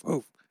 hoof, hoof,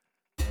 hoof.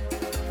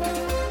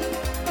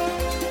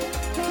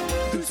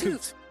 Whose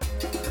hoofs?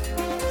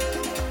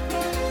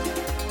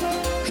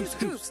 Whose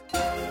hoofs?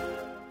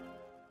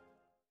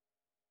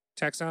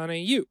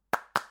 Taxana you.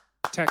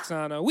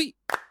 Taxana we.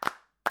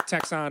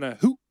 Taxana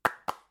who.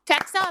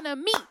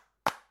 Taxonomy.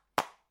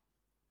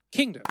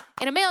 Kingdom.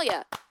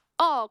 Animalia.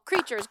 All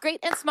creatures great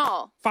and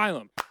small.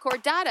 Phylum.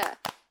 Chordata.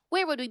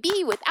 Where would we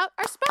be without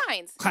our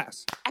spines?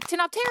 Class.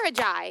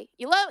 Actinopterygii.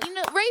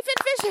 Raven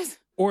fishes.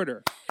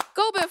 Order.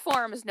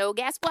 Gobiforms. No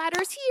gas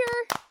bladders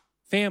here.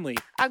 Family.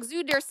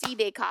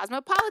 Oxudercidae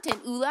cosmopolitan.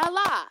 Ooh la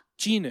la.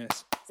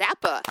 Genus.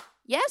 Zappa.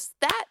 Yes,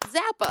 that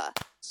Zappa.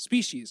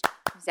 Species.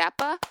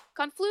 Zappa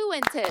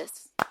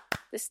confluentis.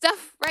 The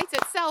stuff writes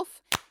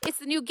itself. It's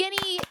the New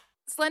Guinea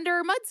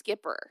slender mud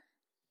skipper.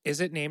 Is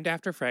it named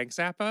after Frank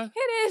Zappa?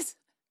 It is.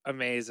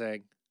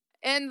 Amazing.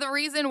 And the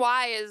reason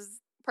why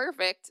is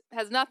perfect.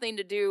 Has nothing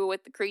to do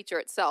with the creature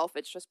itself.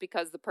 It's just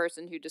because the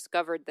person who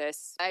discovered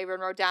this, I even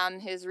wrote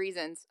down his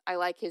reasons. I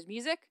like his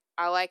music.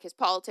 I like his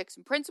politics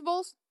and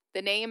principles.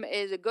 The name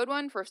is a good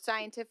one for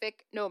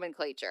scientific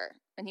nomenclature.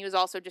 And he was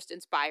also just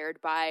inspired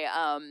by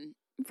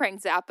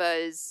Frank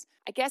Zappa's,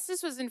 I guess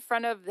this was in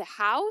front of the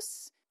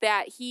House,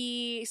 that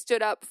he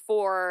stood up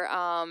for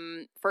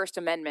First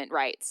Amendment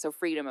rights, so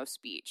freedom of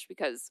speech.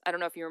 Because I don't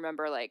know if you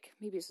remember, like,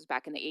 maybe this was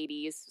back in the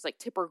 80s. It was like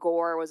Tipper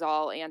Gore was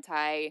all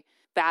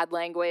anti-bad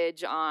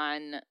language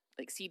on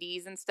like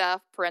CDs and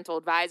stuff, parental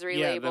advisory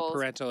labels. Yeah, the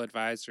parental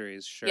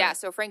advisories, sure. Yeah,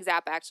 so Frank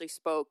Zappa actually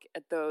spoke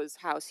at those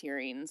House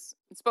hearings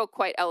and spoke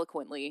quite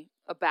eloquently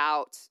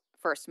about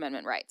First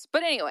Amendment rights.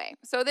 But anyway,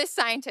 so this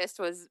scientist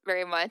was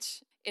very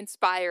much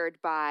inspired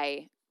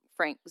by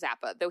Frank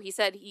Zappa, though he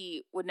said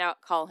he would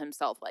not call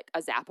himself like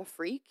a Zappa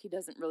freak. He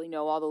doesn't really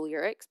know all the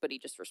lyrics, but he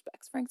just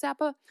respects Frank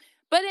Zappa.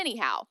 But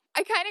anyhow,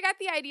 I kind of got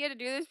the idea to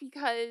do this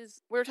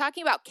because we were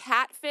talking about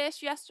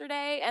catfish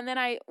yesterday, and then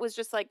I was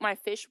just like, my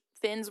fish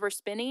fins were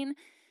spinning,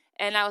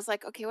 And I was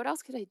like, okay, what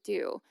else could I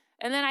do?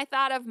 And then I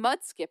thought of mud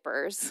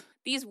skippers,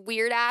 these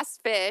weird-ass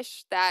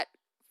fish that,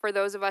 for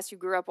those of us who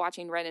grew up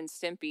watching Ren and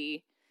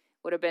Stimpy,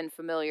 would have been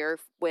familiar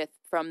with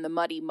from the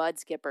Muddy Mud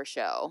Skipper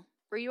show.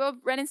 Were you a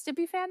Ren and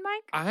Stimpy fan,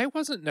 Mike? I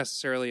wasn't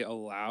necessarily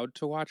allowed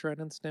to watch Ren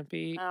and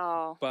Stimpy,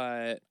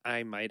 but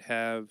I might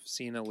have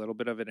seen a little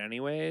bit of it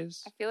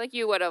anyways. I feel like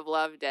you would have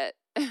loved it.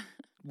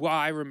 Well,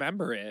 I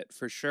remember it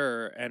for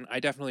sure, and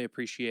I definitely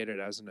appreciate it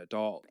as an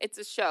adult. It's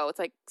a show. It's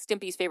like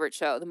Stimpy's favorite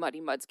show, the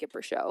Muddy Mud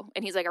Skipper show.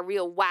 And he's like a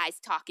real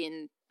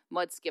wise-talking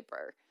mud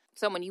skipper.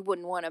 Someone you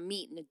wouldn't want to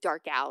meet in a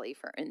dark alley,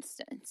 for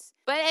instance.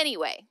 But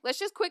anyway, let's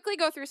just quickly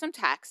go through some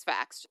tax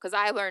facts, because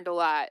I learned a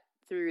lot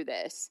through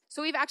this.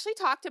 So we've actually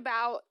talked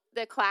about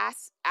the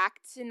class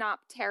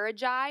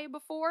Actinopterygii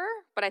before,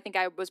 but I think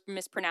I was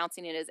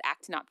mispronouncing it as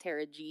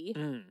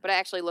Actinopterygii. But I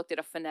actually looked at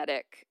a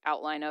phonetic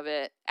outline of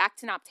it.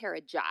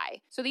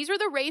 Actinopterygii. So these are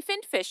the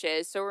ray-finned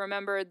fishes. So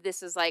remember,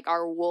 this is like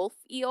our wolf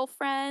eel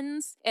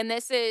friends. And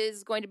this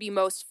is going to be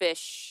most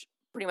fish,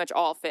 pretty much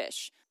all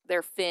fish.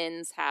 Their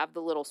fins have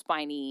the little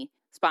spines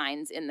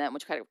in them,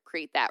 which kind of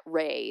create that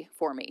ray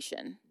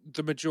formation.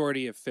 The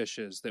majority of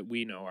fishes that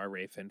we know are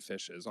ray-finned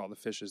fishes, all the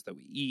fishes that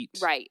we eat,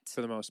 right,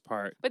 for the most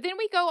part. But then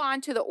we go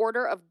on to the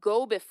order of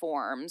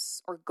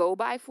gobiforms, or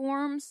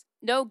gobiforms.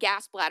 No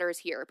gas bladders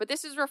here, but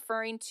this is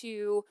referring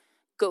to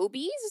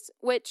gobies,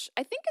 which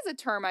I think is a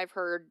term I've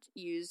heard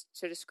used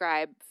to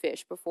describe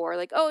fish before.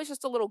 Like, oh, it's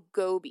just a little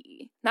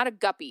goby. Not a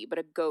guppy, but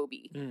a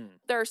goby.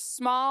 They're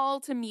small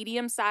to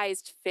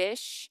medium-sized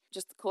fish,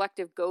 just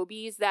collective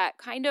gobies that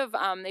kind of,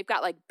 they've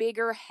got like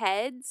bigger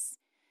heads.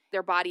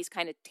 Their bodies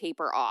kind of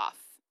taper off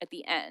at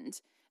the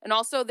end. And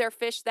also they're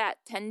fish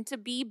that tend to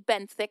be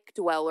benthic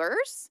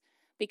dwellers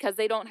because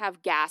they don't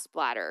have gas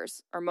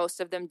bladders, or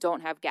most of them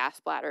don't have gas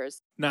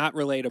bladders. Not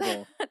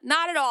relatable.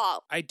 Not at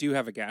all. I do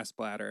have a gas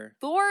bladder.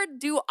 Lord,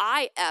 do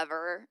I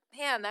ever.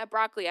 Man, that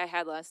broccoli I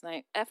had last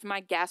night effed my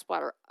gas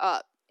bladder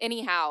up.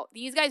 Anyhow,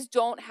 these guys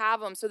don't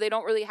have them, so they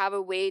don't really have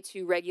a way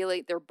to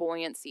regulate their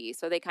buoyancy,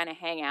 so they kind of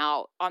hang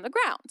out on the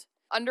ground.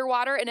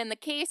 Underwater, and in the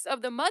case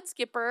of the mud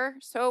skipper,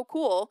 so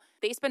cool,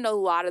 they spend a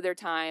lot of their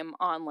time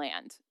on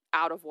land,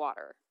 out of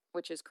water,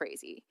 which is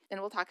crazy. And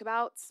we'll talk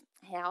about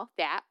how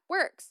that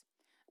works.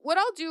 What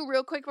I'll do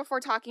real quick before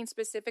talking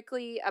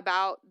specifically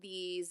about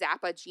the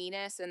Zappa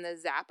genus and the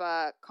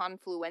Zappa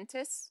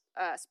confluentis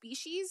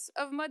species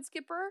of mud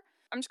skipper,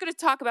 I'm just going to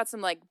talk about some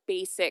like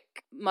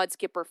basic mud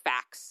skipper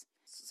facts.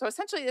 So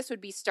essentially this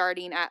would be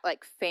starting at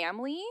like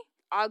family,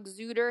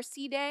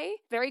 Oxudercidae,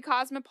 very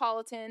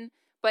cosmopolitan,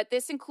 but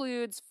this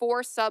includes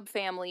 4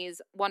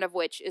 subfamilies, one of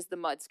which is the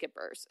mud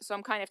skippers. So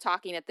I'm kind of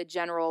talking at the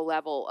general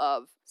level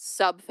of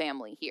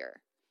subfamily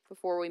here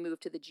before we move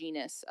to the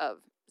genus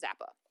of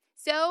Zappa.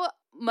 So,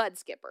 mud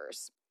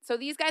skippers. So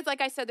these guys, like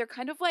I said, they're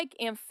kind of like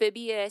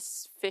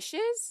amphibious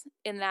fishes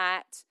in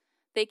that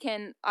they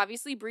can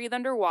obviously breathe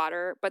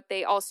underwater, but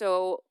they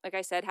also, like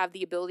I said, have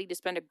the ability to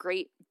spend a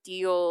great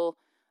deal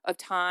of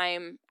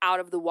time out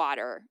of the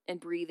water and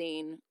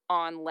breathing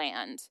on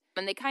land.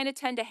 And they kind of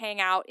tend to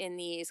hang out in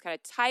these kind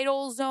of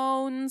tidal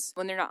zones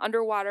when they're not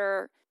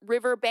underwater.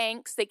 River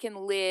banks, they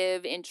can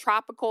live in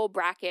tropical,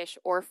 brackish,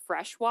 or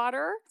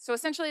freshwater. So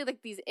essentially like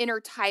these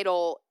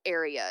intertidal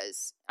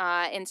areas.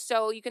 And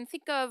so you can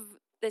think of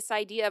this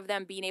idea of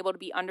them being able to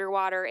be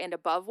underwater and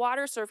above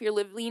water. So if you're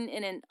living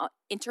in an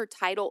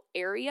intertidal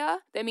area,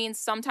 that means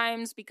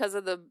sometimes because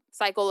of the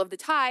cycle of the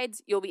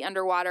tides, you'll be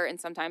underwater and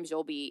sometimes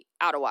you'll be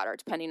out of water,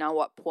 depending on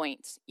what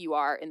point you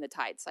are in the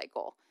tide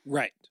cycle.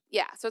 Right.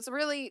 Yeah, so it's a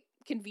really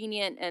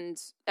convenient and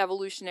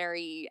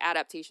evolutionary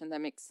adaptation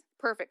that makes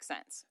perfect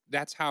sense.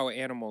 That's how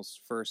animals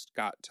first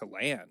got to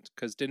land,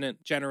 because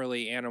didn't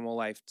generally animal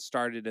life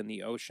started in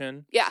the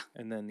ocean? Yeah.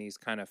 And then these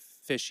kind of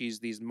fishies,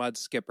 these mud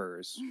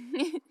skippers,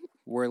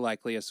 were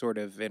likely a sort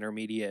of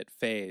intermediate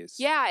phase.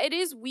 Yeah, it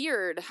is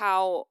weird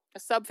how a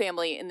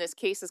subfamily in this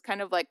case is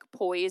kind of like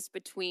poised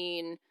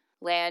between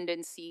land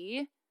and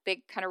sea.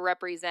 They kind of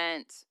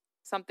represent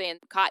something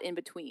caught in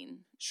between.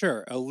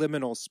 Sure, a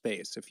liminal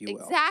space, if you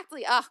will.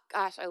 Exactly. Oh,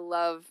 gosh, I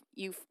love,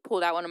 you've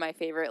pulled out one of my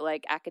favorite,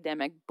 like,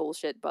 academic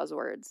bullshit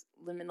buzzwords.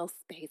 Liminal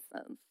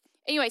spaces.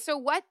 Anyway, so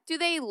what do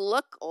they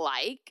look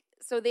like?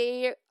 So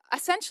they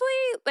essentially,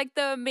 like,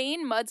 the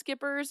main mud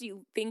skippers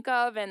you think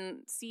of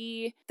and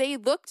see, they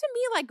look to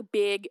me like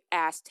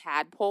big-ass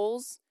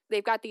tadpoles.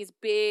 They've got these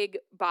big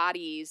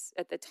bodies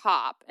at the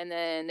top, and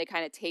then they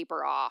kind of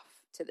taper off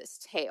to this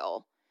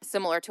tail,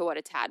 similar to what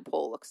a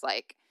tadpole looks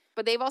like.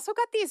 But they've also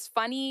got these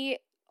funny,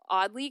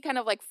 oddly kind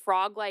of like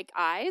frog-like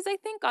eyes, I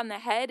think, on the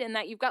head, and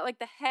that you've got like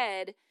the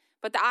head,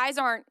 but the eyes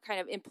aren't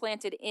kind of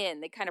implanted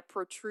in. They kind of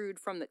protrude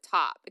from the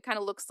top. It kind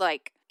of looks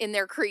like in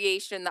their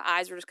creation, the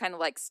eyes were just kind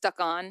of like stuck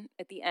on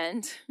at the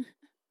end.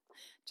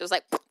 Just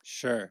like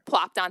sure,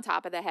 plopped on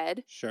top of the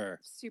head. Sure.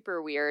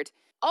 Super weird.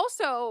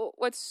 Also,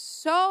 what's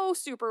so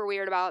super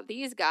weird about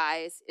these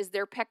guys is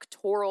their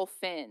pectoral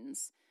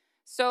fins.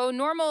 So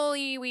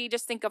normally we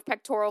just think of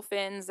pectoral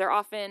fins. They're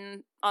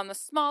often on the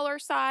smaller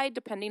side,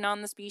 depending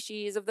on the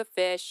species of the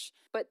fish.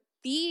 But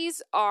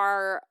These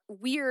are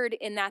weird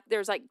in that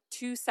there's like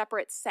two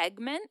separate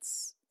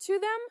segments to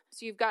them.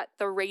 So you've got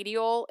the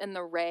radial and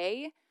the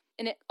ray,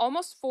 and it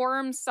almost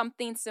forms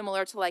something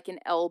similar to like an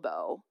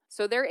elbow.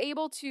 So they're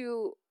able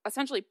to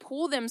essentially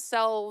pull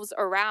themselves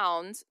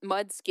around,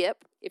 mud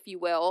skip, if you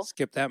will.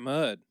 Skip that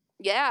mud.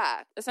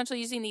 Yeah, essentially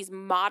using these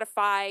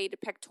modified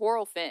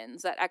pectoral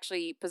fins that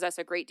actually possess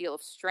a great deal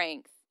of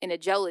strength and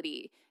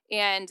agility.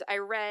 And I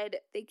read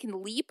they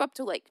can leap up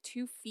to like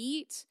 2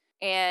 feet,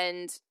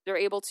 and they're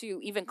able to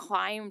even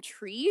climb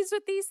trees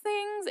with these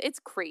things. It's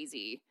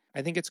crazy.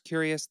 I think it's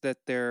curious that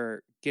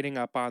they're getting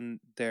up on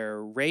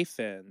their ray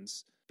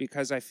fins,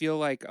 because I feel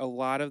like a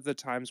lot of the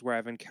times where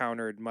I've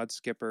encountered mud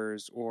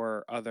skippers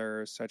or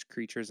other such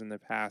creatures in the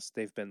past,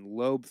 they've been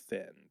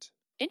lobe-finned.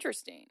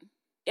 Interesting.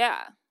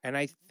 Yeah. And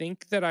I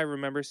think that I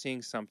remember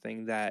seeing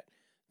something that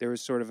there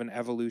was sort of an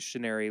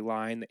evolutionary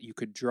line that you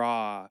could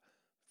draw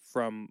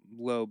from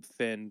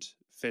lobe-finned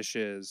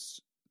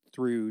fishes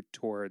through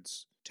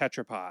towards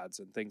tetrapods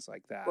and things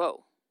like that.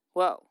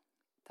 Whoa.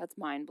 That's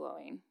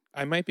mind-blowing.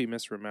 I might be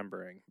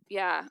misremembering.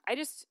 Yeah, I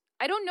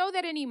don't know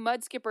that any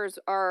mud skippers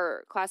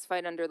are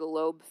classified under the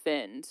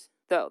lobe-finned,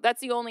 though.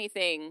 That's the only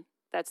thing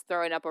that's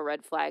throwing up a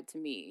red flag to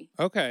me.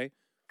 Okay.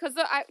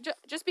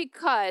 Just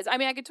because, I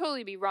mean, I could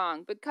totally be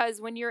wrong,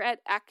 because when you're at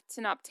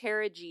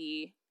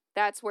Actinopterygii,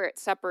 that's where it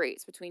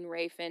separates between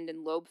ray-finned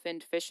and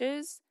lobe-finned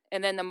fishes,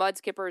 and then the mud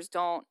skippers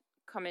don't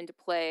come into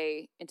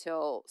play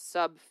until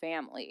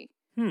subfamily.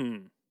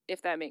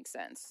 If that makes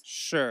sense.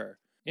 Sure.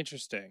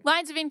 Interesting.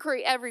 Lines of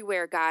inquiry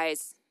everywhere,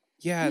 guys.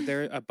 Yeah,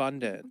 they're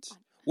abundant.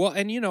 Well,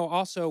 and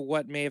also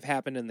what may have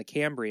happened in the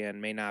Cambrian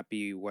may not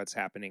be what's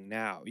happening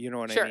now. You know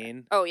what I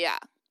mean? Oh, yeah.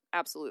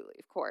 Absolutely.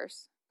 Of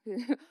course.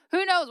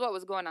 Who knows what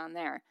was going on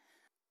there?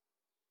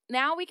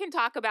 Now we can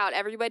talk about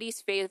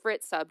everybody's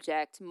favorite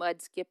subject,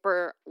 mud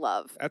skipper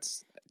love.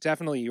 That's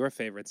definitely your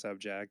favorite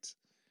subject.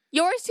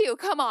 Yours too.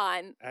 Come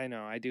on. I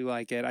know. I do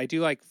like it. I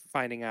do like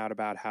finding out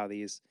about how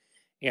these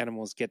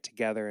animals get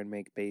together and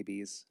make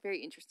babies.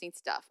 Very interesting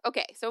stuff.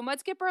 Okay, so mud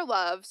skipper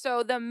love.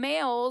 So the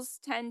males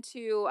tend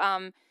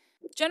to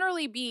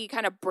generally be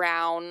kind of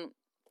brown,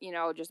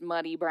 just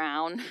muddy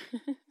brown.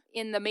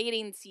 In the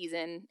mating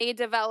season, they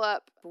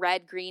develop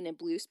red, green, and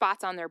blue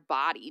spots on their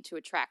body to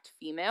attract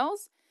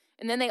females.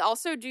 And then they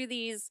also do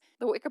these,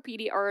 the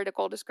Wikipedia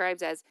article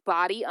describes as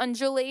body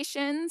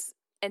undulations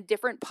and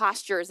different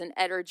postures and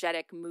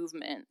energetic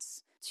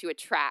movements to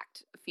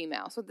attract a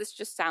female. So this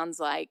just sounds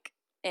like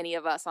any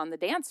of us on the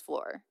dance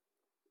floor,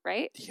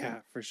 right? Yeah,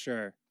 for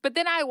sure. But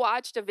then I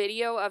watched a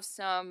video of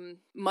some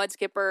mud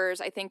skippers.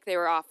 I think they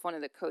were off one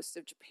of the coasts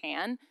of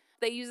Japan.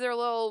 They use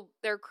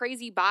their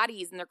crazy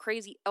bodies and their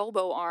crazy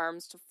elbow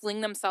arms to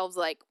fling themselves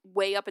like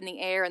way up in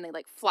the air, and they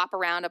like flop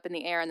around up in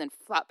the air and then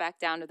flop back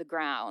down to the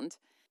ground.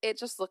 It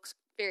just looks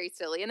very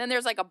silly. And then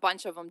there's like a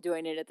bunch of them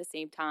doing it at the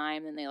same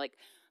time, and they like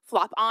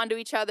flop onto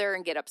each other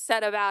and get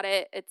upset about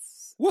it.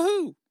 It's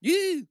woohoo!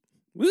 Yeah!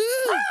 Woo!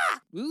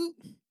 Ah! Woo!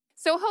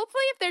 So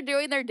hopefully if they're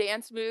doing their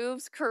dance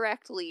moves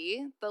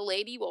correctly, the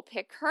lady will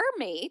pick her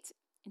mate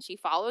and she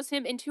follows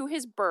him into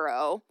his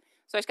burrow.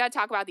 So I just got to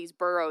talk about these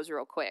burrows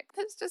real quick.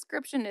 This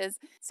description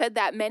said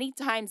that many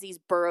times these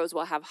burrows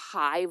will have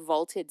high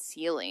vaulted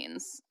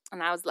ceilings.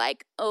 And I was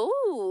like,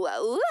 ooh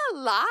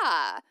la.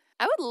 I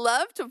would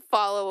love to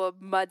follow a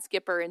mud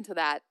skipper into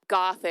that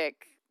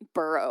gothic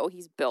burrow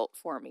he's built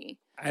for me.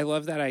 I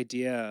love that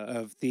idea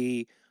of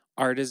the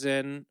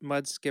artisan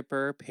mud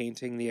skipper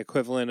painting the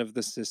equivalent of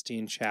the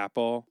Sistine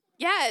Chapel.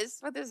 Yes,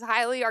 with this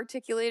highly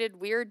articulated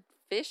weird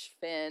fish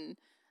fin.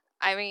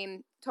 I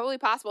mean, totally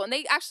possible. And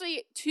they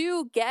actually,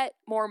 to get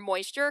more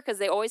moisture, because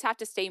they always have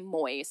to stay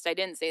moist. I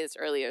didn't say this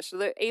earlier. So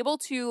they're able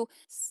to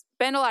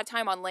spend a lot of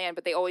time on land,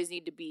 but they always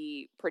need to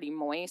be pretty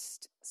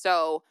moist.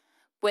 So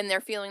when they're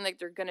feeling like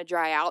they're going to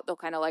dry out, they'll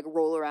kind of like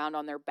roll around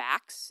on their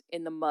backs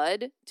in the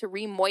mud to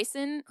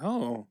re-moisten,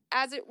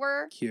 as it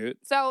were. Cute.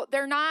 So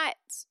they're not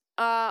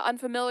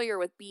unfamiliar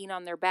with being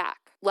on their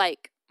back,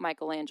 like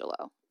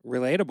Michelangelo.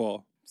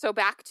 Relatable. So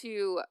back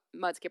to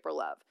mud skipper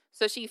love.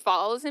 So she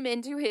follows him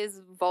into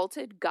his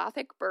vaulted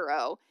gothic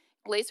burrow,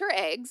 lays her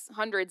eggs,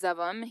 hundreds of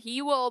them.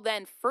 He will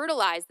then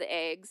fertilize the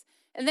eggs.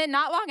 And then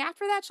not long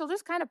after that, she'll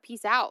just kind of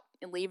peace out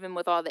and leave him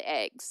with all the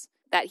eggs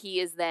that he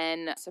is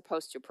then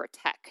supposed to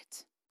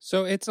protect.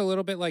 So it's a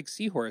little bit like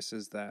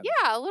seahorses then.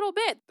 Yeah, a little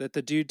bit. That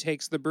the dude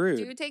takes the brood.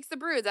 Dude takes the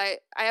broods.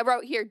 I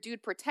wrote here,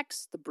 dude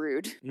protects the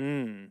brood.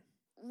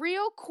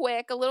 Real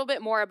quick, a little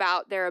bit more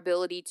about their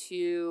ability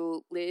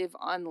to live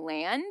on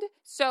land.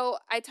 So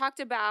I talked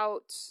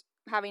about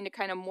having to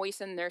kind of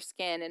moisten their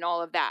skin and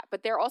all of that,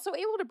 but they're also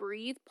able to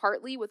breathe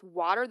partly with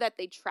water that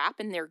they trap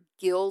in their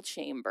gill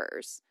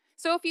chambers.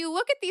 So if you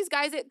look at these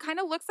guys, it kind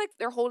of looks like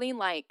they're holding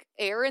like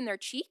air in their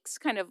cheeks,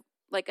 kind of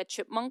like a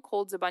chipmunk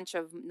holds a bunch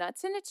of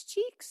nuts in its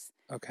cheeks.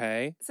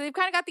 Okay. So they've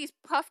kind of got these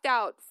puffed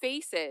out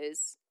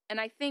faces, and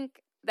I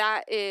think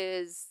that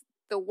is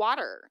the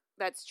water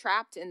that's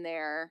trapped in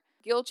there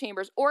gill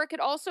chambers. Or it could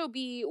also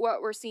be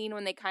what we're seeing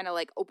when they kind of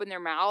like open their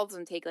mouths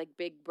and take like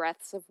big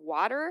breaths of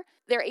water.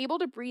 They're able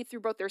to breathe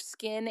through both their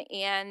skin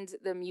and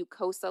the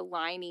mucosa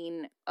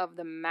lining of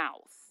the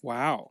mouth.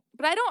 Wow.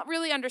 But I don't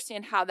really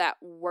understand how that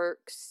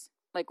works,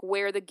 like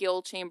where the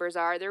gill chambers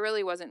are. There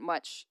really wasn't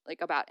much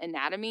like about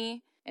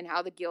anatomy and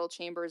how the gill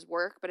chambers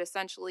work, but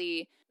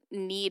essentially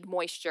need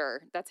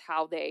moisture. That's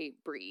how they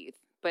breathe.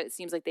 But it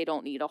seems like they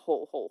don't need a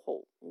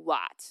whole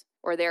lot,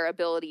 or their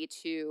ability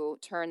to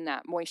turn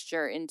that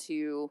moisture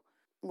into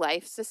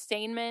life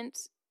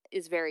sustainment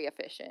is very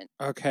efficient.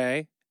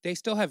 Okay. They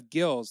still have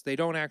gills. They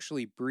don't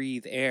actually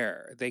breathe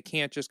air. They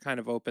can't just kind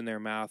of open their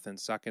mouth and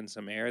suck in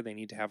some air. They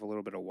need to have a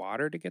little bit of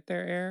water to get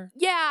their air.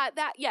 Yeah,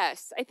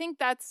 yes. I think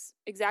that's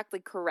exactly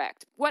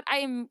correct. What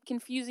I'm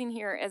confusing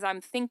here as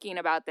I'm thinking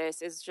about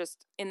this is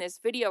just in this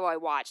video I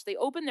watched, they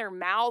open their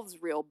mouths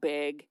real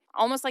big,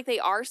 almost like they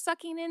are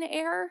sucking in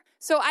air.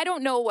 So I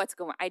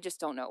just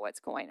don't know what's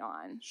going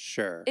on.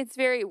 Sure. It's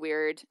very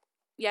weird.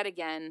 Yet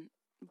again,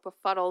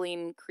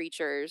 befuddling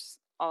creatures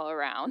all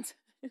around.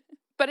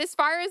 But as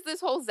far as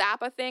this whole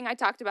Zappa thing, I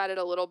talked about it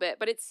a little bit,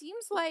 but it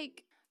seems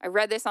like I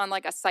read this on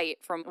like a site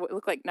from what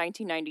looked like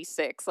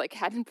 1996, like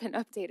hadn't been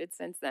updated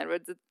since then.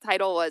 But the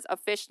title was A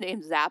Fish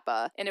Named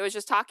Zappa. And it was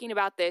just talking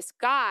about this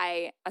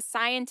guy, a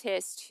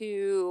scientist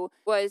who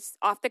was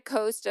off the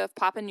coast of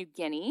Papua New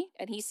Guinea,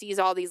 and he sees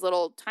all these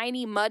little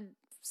tiny mud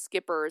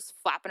skippers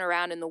flapping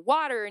around in the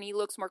water, and he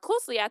looks more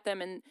closely at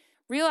them and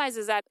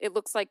realizes that it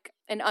looks like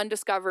an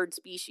undiscovered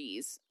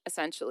species,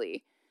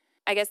 essentially.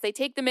 I guess they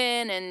take them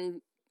in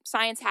and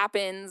science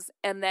happens,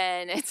 and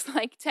then it's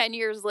like 10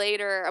 years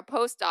later, a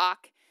postdoc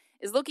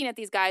is looking at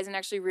these guys and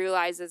actually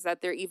realizes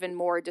that they're even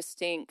more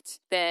distinct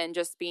than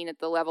just being at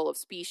the level of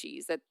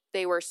species, that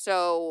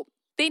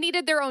they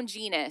needed their own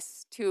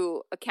genus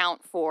to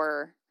account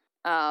for,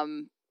 I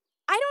don't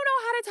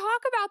know how to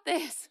talk about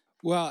this.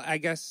 Well, I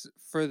guess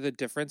for the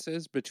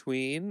differences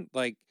between,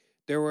 like,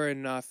 there were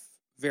enough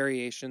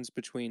variations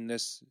between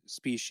this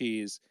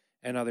species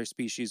and other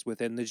species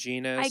within the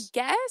genus, I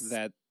guess,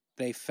 that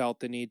they felt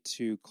the need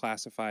to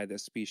classify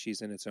this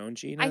species in its own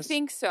genus? I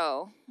think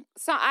so.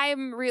 So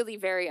I'm really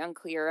very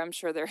unclear. I'm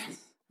sure there is.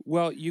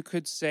 Well, you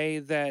could say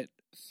that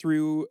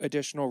through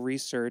additional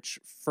research,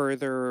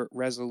 further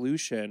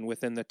resolution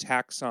within the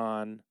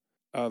taxon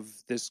of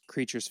this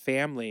creature's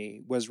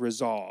family was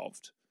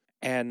resolved.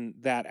 And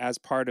that as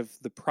part of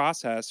the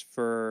process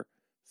for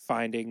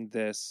finding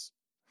this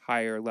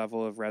higher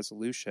level of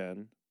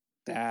resolution,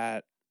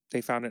 that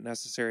they found it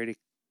necessary to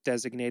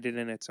designate it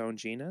in its own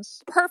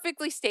genus.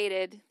 Perfectly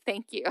stated.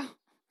 Thank you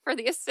for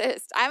the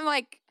assist. I'm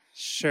like,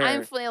 sure.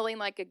 I'm flailing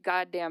like a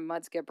goddamn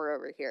mud skipper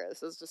over here.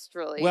 This is just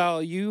really...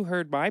 Well, you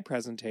heard my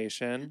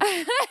presentation.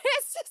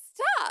 It's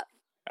just tough.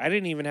 I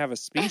didn't even have a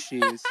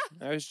species.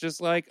 I was just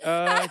like,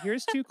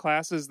 here's two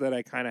classes that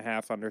I kind of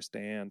half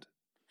understand.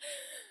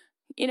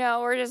 You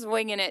know, we're just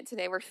winging it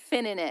today. We're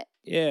finning it.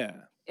 Yeah.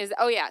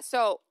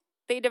 So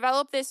they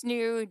developed this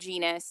new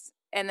genus,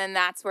 and then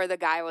that's where the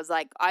guy was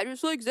like, I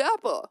just like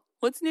Zappa.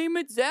 Let's name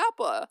it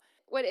Zappa.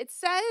 What it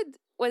said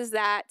was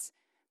that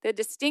the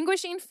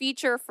distinguishing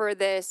feature for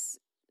this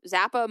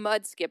Zappa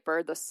mud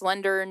skipper, the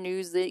slender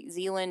New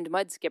Zealand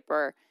mud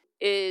skipper,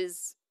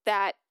 is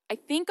that I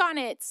think on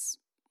its,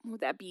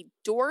 would that be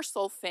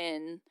dorsal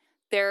fin,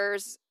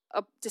 there's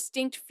a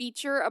distinct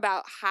feature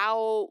about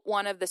how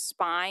one of the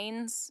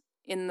spines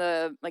in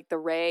the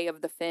ray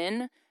of the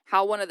fin,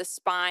 how one of the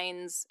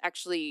spines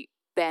actually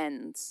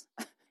bends.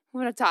 I'm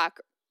going to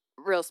talk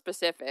real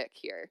specific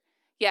here.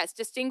 Yes,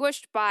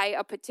 distinguished by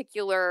a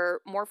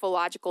particular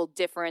morphological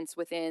difference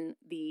within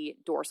the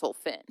dorsal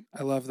fin.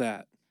 I love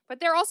that. But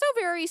they're also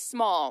very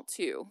small,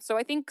 too. So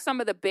I think some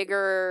of the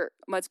bigger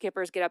mud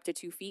skippers get up to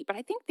 2 feet, but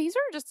I think these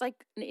are just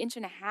like 1.5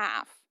 inches,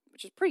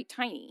 which is pretty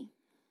tiny.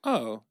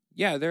 Oh,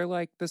 yeah, they're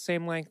like the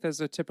same length as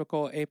a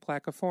typical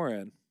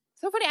Aplacophoran.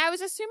 So funny. I was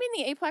assuming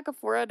the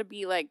Aplacophora to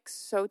be like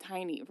so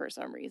tiny for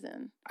some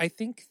reason. I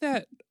think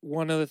that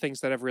one of the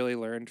things that I've really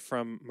learned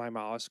from my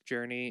mollusk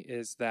journey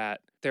is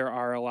that there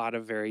are a lot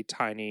of very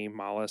tiny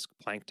mollusk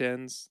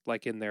planktons,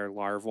 like in their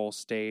larval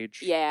stage.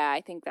 Yeah, I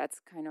think that's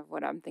kind of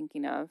what I'm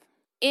thinking of.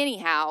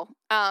 Anyhow,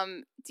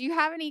 do you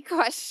have any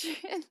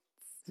questions?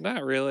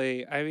 Not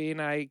really. I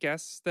mean, I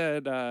guess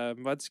that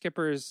mud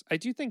skippers, I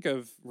do think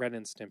of Ren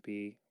and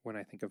Stimpy when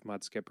I think of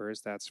mud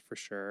skippers, that's for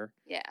sure.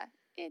 Yeah.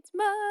 It's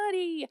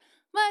muddy.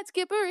 Mud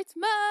skipper, it's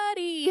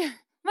muddy.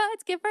 Mud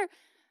skipper.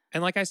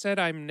 And like I said,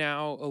 I'm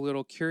now a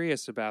little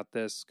curious about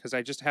this because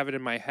I just have it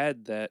in my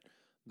head that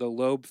the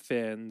lobe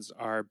fins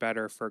are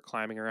better for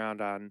climbing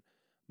around on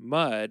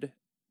mud,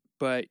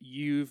 but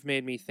you've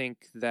made me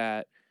think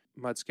that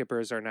mud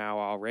skippers are now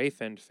all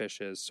ray-finned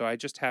fishes. So I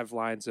just have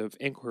lines of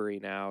inquiry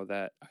now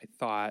that I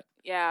thought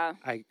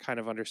I kind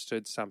of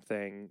understood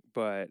something,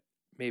 but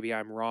maybe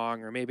I'm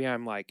wrong, or maybe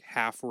I'm like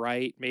half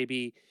right.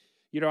 Maybe,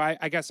 you know,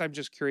 I guess I'm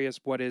just curious,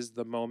 what is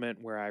the moment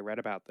where I read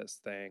about this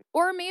thing?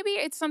 Or maybe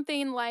it's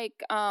something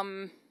like,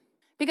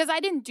 because I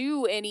didn't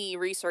do any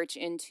research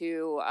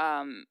into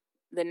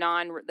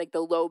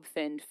the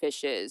lobe-finned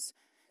fishes.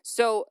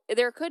 So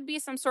there could be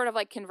some sort of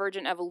like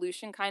convergent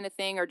evolution kind of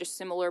thing, or just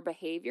similar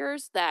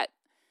behaviors, that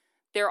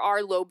there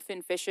are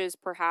lobefin fishes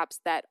perhaps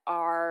that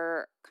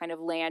are kind of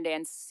land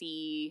and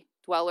sea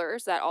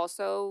dwellers that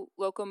also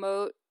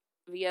locomote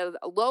via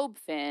a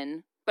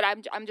lobefin, but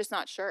I'm just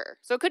not sure.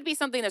 So it could be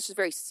something that's just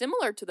very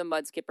similar to the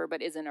mudskipper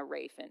but isn't a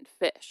ray-finned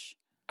fish.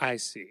 I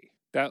see.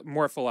 That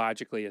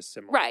morphologically is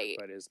similar, right,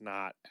 but is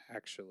not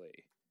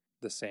actually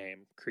the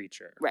same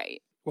creature.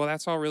 Right. Well,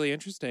 that's all really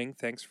interesting.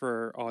 Thanks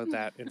for all of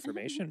that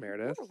information,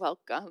 Meredith. You're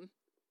welcome.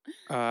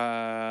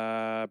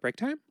 Break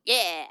time?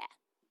 Yeah.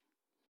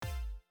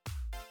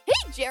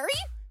 Hey, Jerry!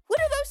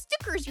 What are those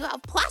stickers you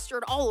have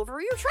plastered all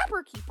over your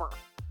Trapper Keeper?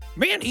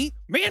 Manny!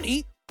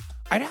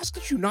 I'd ask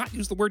that you not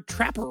use the word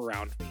trapper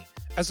around me.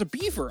 As a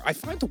beaver, I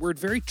find the word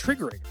very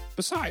triggering.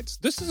 Besides,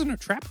 this isn't a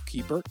trapper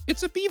keeper,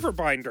 it's a beaver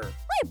binder.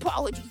 My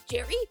apologies,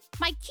 Jerry.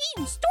 My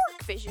keen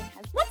stork vision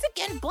has once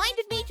again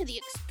blinded me to the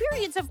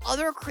experience of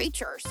other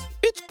creatures.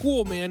 It's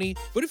cool, Manny,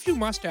 but if you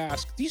must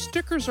ask, these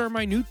stickers are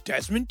my new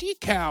Desmond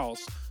decals.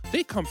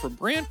 They come from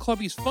Brand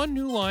Clubby's fun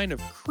new line of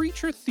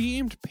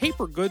creature-themed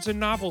paper goods and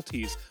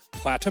novelties,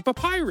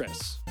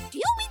 Platypapyrus. Do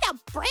you mean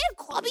that Brand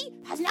Clubby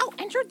has now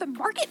entered the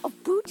market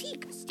of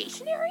boutique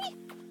stationery?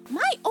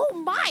 My,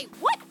 oh my,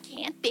 what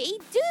can't they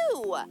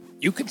do?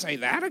 You can say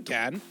that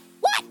again.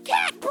 What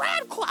can't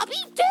Brand Clubby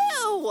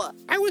do?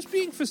 I was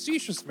being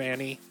facetious,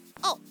 Manny.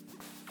 Oh,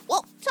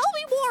 well, tell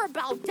me more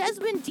about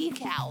Desmond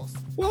decals.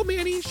 Well,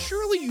 Manny,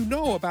 surely you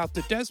know about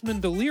the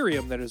Desmond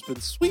delirium that has been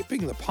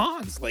sweeping the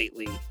ponds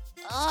lately.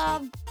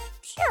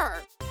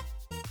 Sure.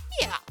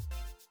 Yeah.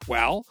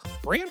 Well,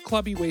 Brand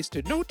Clubby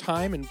wasted no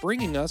time in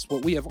bringing us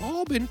what we have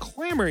all been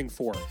clamoring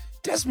for,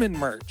 Desmond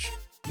merch.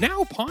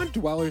 Now pond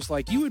dwellers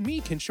like you and me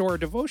can show our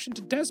devotion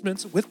to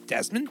Desmonds with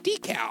Desmond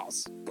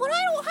decals. But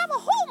I don't have a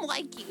home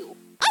like you.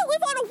 I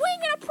live on a wing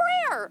and a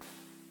prayer.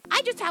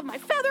 I just have my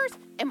feathers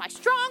and my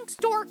strong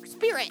stork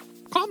spirit.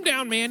 Calm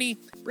down, Manny.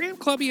 Brand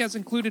Clubby has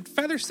included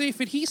feather-safe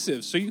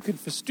adhesives so you can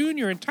festoon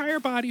your entire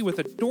body with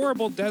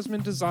adorable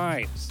Desmond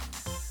designs.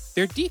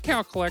 Their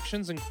decal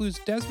collections includes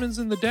Desmonds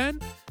in the Den,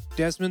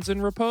 Desmonds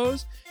in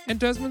Repose, and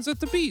Desmonds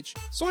at the beach.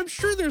 So I'm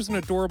sure there's an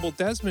adorable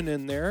Desmond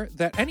in there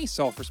that any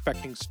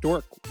self-respecting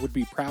stork would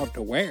be proud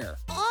to wear.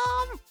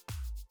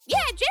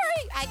 Yeah,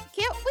 Jerry, I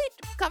can't wait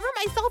to cover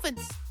myself in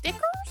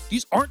stickers.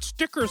 These aren't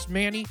stickers,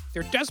 Manny.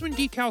 They're Desmond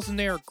decals and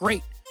they are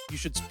great. You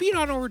should speed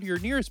on over to your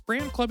nearest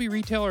Brand Clubby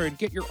retailer and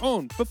get your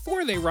own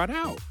before they run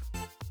out.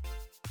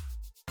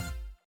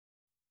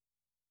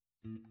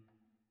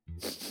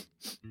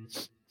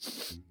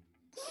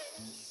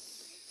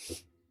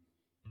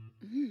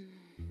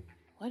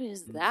 What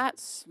is that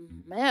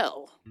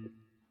smell?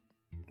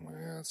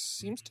 Well, it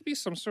seems to be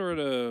some sort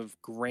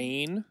of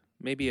grain,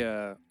 maybe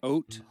a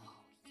oat.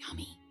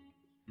 Yummy.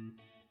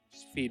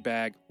 Feed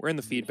bag. We're in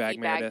the feed bag,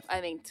 Meredith.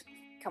 I mean,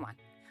 come on.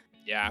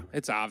 Yeah,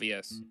 it's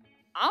obvious.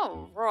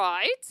 All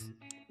right.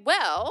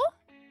 Well,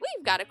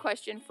 we've got a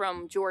question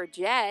from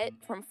Georgette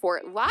from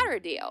Fort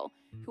Lauderdale,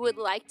 who would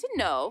like to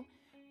know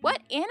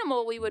what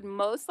animal we would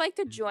most like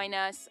to join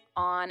us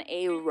on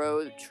a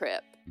road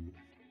trip.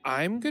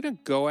 I'm going to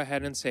go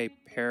ahead and say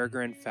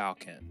peregrine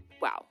falcon.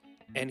 Wow.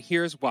 And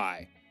here's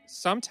why.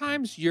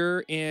 Sometimes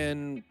you're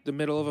in the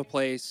middle of a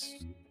place.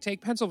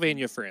 Take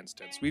Pennsylvania, for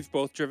instance. We've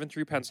both driven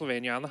through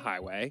Pennsylvania on the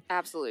highway.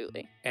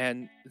 Absolutely.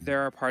 And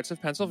there are parts of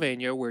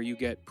Pennsylvania where you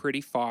get pretty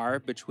far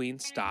between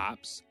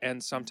stops.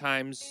 And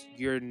sometimes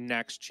your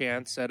next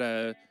chance at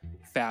a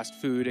fast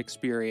food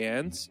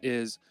experience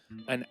is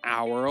an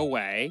hour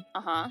away.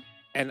 Uh-huh.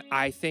 And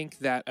I think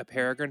that a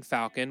peregrine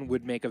falcon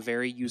would make a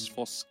very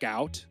useful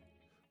scout,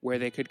 where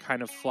they could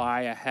kind of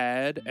fly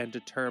ahead and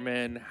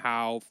determine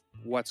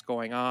what's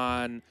going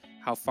on,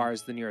 how far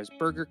is the nearest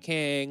Burger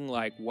King,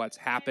 like what's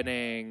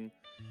happening,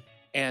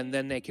 and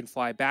then they can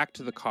fly back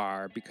to the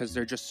car because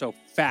they're just so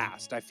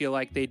fast. I feel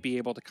like they'd be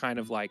able to kind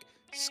of like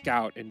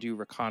scout and do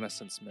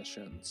reconnaissance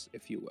missions,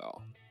 if you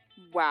will.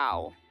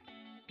 Wow.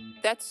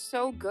 That's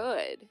so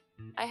good.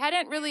 I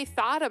hadn't really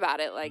thought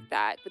about it like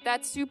that, but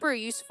that's super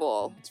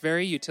useful. It's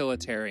very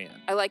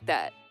utilitarian. I like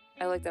that.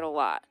 I like that a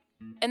lot.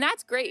 And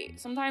that's great.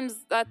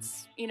 Sometimes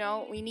that's,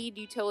 we need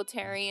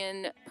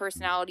utilitarian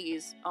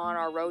personalities on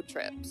our road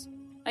trips.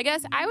 I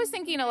guess I was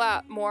thinking a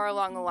lot more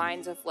along the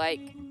lines of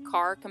like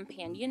car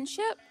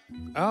companionship.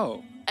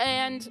 Oh.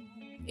 And,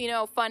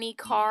 funny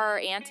car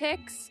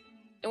antics.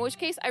 In which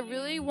case I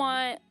really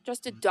want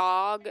just a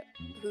dog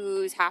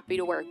who's happy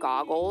to wear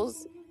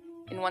goggles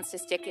and wants to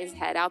stick his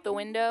head out the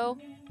window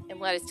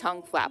and let his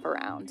tongue flap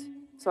around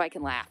so I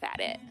can laugh at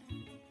it.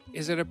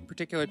 Is it a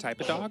particular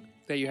type of dog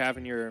that you have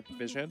in your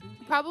vision?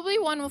 Probably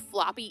one with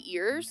floppy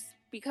ears,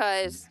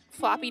 because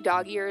floppy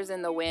dog ears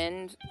in the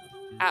wind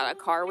out a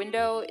car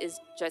window is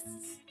just,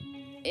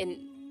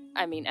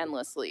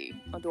 endlessly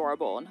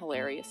adorable and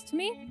hilarious to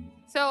me.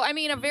 So,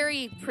 a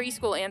very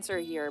preschool answer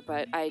here,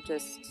 but I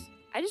just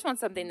want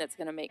something that's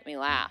going to make me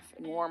laugh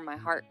and warm my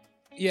heart.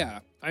 Yeah.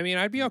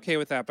 I'd be okay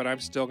with that, but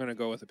I'm still going to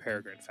go with a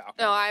peregrine falcon.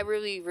 No, I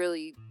really,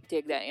 really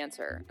dig that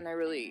answer, and I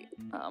really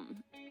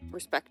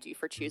respect you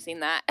for choosing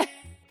that.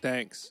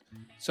 Thanks.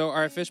 So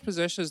our fish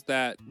position is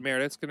that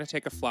Meredith's going to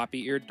take a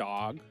floppy-eared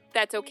dog.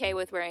 That's okay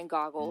with wearing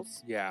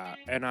goggles. Yeah,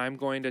 and I'm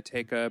going to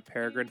take a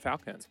peregrine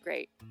falcon. That's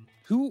great.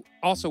 Who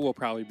also will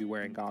probably be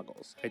wearing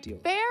goggles,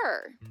 ideally.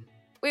 Bear.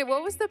 Wait,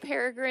 what was the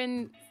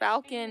peregrine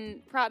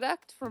falcon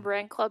product from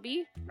Brand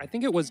Clubby? I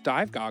think it was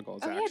dive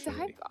goggles, actually. Yeah,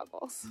 dive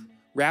goggles.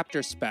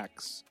 Raptor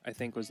Specs, I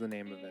think was the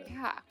name of it.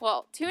 Yeah.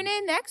 Well, tune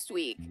in next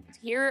week to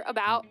hear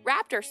about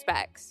Raptor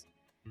Specs.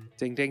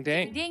 Ding, ding,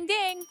 ding. Ding,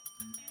 ding.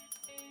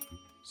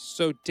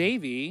 So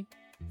Davey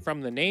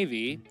from the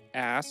Navy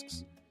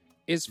asks,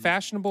 is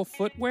fashionable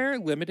footwear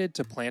limited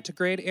to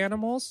plantigrade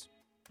animals?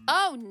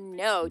 Oh,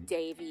 no,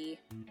 Davey.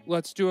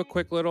 Let's do a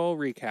quick little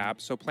recap.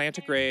 So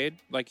plantigrade,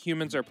 like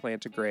humans are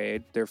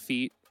plantigrade, their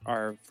feet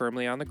are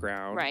firmly on the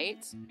ground.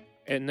 Right.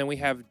 And then we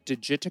have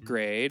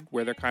digitigrade,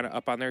 where they're kind of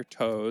up on their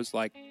toes,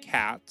 like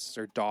cats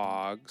or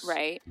dogs.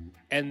 Right.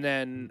 And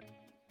then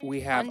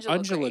we have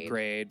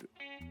undulagrade,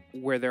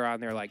 where they're on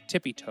their like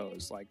tippy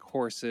toes, like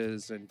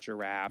horses and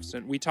giraffes.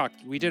 And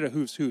we did a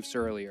hoofs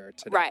earlier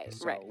today. Right,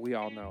 so right. we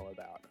all know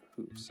about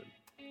hoofs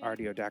and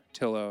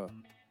Artiodactylo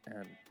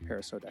and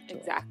Perissodactylo.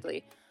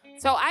 Exactly.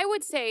 So I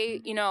would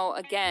say,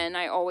 again,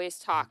 I always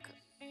talk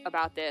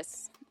about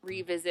this,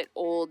 revisit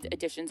old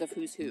editions of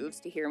Who's Hooves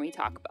to hear me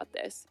talk about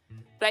this.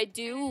 But I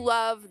do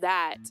love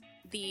that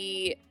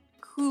the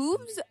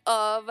hooves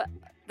of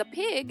the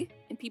pig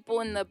and people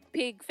in the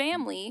pig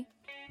family,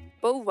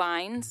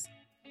 bovines,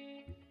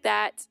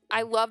 that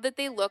I love that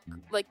they look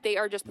like they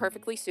are just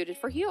perfectly suited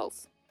for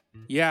heels.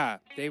 Yeah,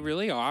 they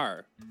really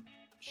are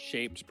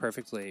shaped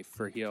perfectly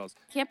for heels.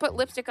 Can't put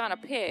lipstick on a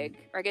pig,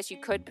 or I guess you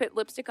could put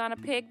lipstick on a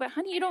pig, but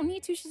honey, you don't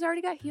need to. She's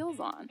already got heels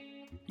on.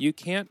 You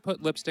can't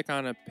put lipstick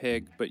on a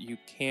pig, but you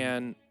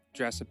can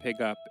dress a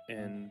pig up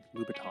in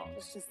Louboutins.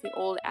 It's just the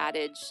old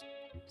adage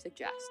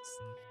suggests.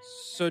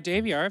 So,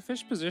 Davey, our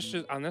fish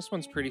position on this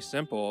one's pretty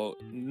simple.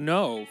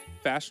 No,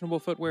 fashionable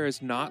footwear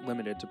is not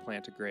limited to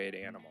plantigrade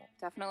animal.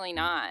 Definitely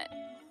not.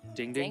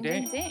 Ding, ding,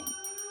 ding. Ding, ding.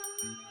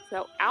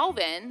 So,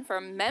 Alvin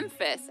from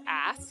Memphis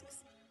asks,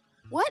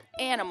 what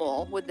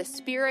animal would the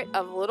spirit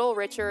of Little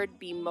Richard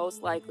be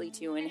most likely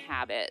to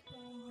inhabit?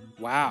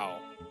 Wow.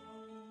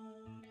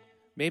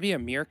 Maybe a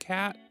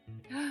meerkat?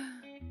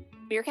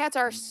 Meerkats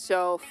are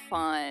so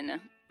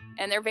fun.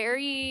 And they're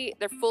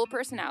full of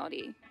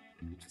personality.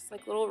 Just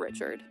like Little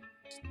Richard.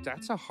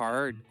 That's a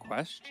hard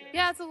question.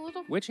 Yeah, it's a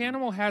little... Which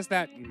animal has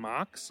that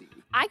moxie?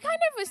 I kind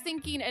of was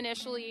thinking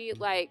initially,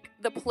 like,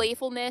 the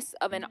playfulness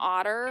of an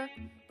otter,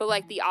 but,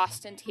 like, the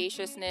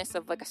ostentatiousness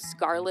of, like, a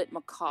scarlet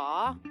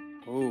macaw.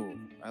 Ooh,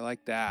 I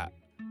like that.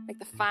 Like,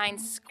 the fine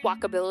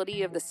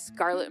squawkability of the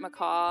scarlet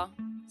macaw.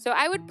 So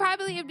I would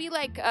probably, it would be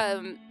like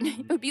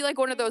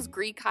one of those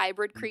Greek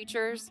hybrid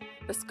creatures,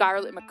 the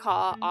scarlet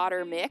macaw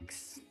otter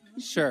mix.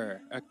 Sure,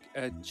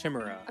 a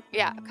chimera.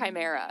 Yeah, a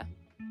chimera.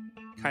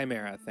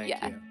 Chimera, thank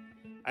you.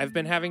 I've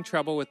been having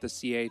trouble with the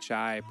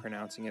CHI,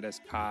 pronouncing it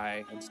as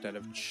chi instead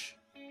of ch.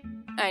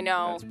 I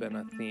know. That's been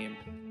a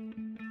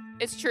theme.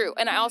 It's true.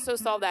 And I also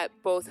saw that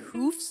both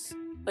hoofs,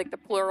 like the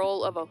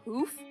plural of a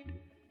hoof,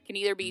 can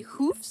either be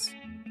hoofs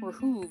or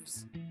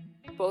hooves.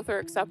 Both are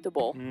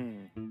acceptable.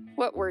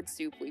 What word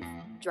soup we've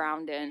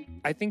drowned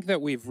in. I think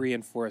that we've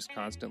reinforced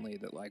constantly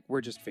that, like,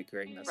 we're just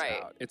figuring this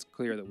Right. out. It's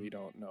clear that we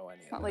don't know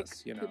any of not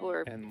this, like people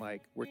are... And,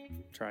 like, we're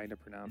trying to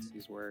pronounce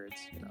these words,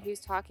 He's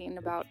talking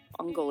about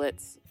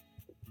ungulates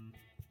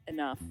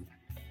enough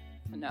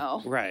to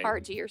know. Right.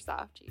 Hard G or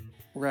soft G.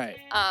 Right.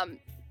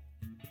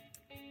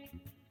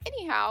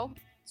 Anyhow,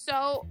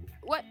 so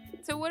what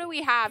do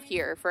we have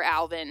here for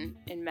Alvin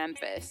in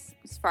Memphis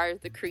as far as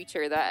the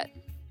creature that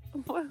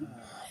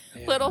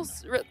little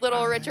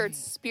Richard's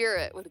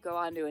spirit would go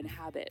on to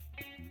inhabit?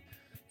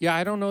 Yeah,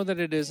 I don't know that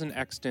it is an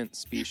extant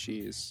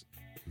species.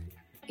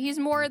 He's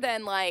more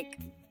than like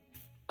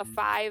a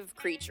 5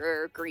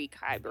 creature Greek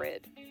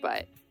hybrid,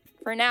 but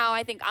for now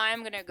I think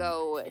I'm gonna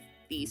go with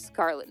the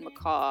scarlet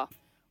macaw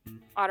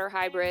otter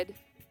hybrid.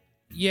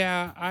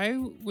 Yeah, I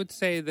would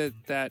say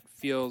that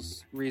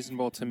feels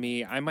reasonable to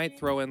me. I might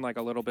throw in like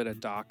a little bit of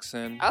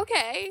dachshund.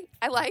 Okay,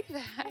 I like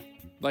that.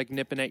 Like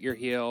nipping at your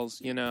heels,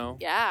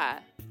 Yeah,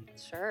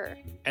 sure.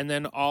 And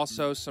then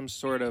also some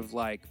sort of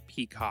like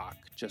peacock,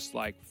 just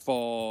like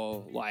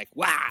full, like,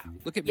 wow,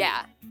 look at me.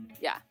 Yeah.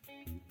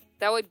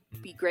 That would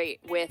be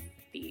great with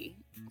the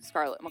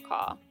scarlet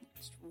macaw.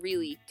 Just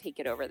really take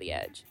it over the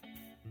edge.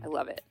 I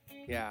love it.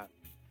 Yeah.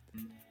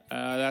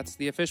 That's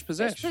the fish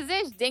position. Fish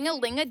position.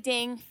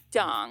 Ding-a-ling-a-ding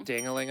dong.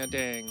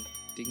 Ding-a-ling-a-ding.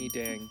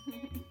 Dingy-ding.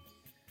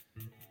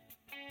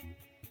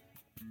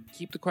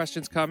 Keep the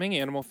questions coming.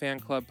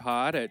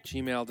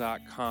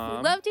 animalfanclubpod@gmail.com.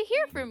 We'd love to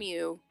hear from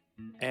you.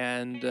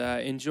 And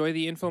enjoy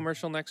the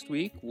infomercial next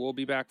week. We'll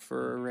be back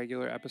for a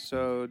regular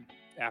episode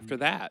after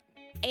that.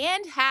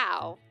 And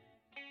how?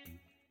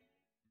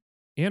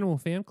 Animal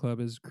Fan Club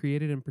is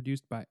created and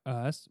produced by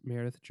us,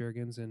 Meredith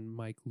Juergens and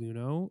Mike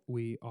Luno.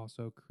 We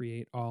also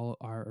create all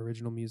our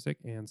original music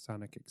and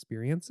sonic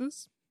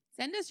experiences.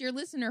 Send us your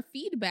listener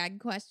feedback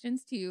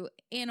questions to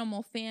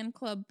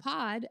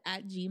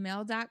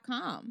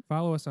animalfanclubpod@gmail.com.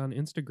 Follow us on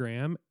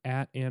Instagram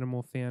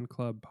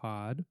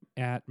 @animalfanclubpod,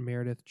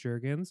 @Meredith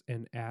Juergens,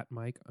 and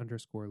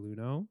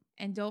 @Mike_Luno.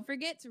 And don't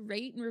forget to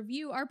rate and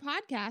review our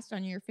podcast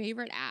on your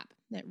favorite app.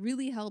 That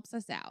really helps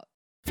us out.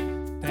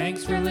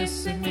 Thanks for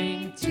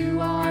listening to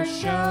our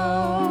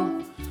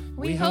show.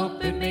 We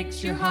hope it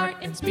makes your heart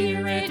and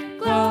spirit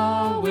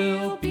glow.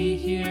 We'll be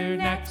here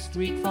next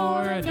week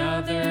for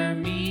another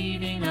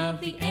meeting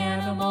of the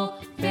Animal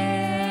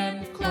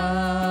Fan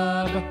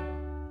Club.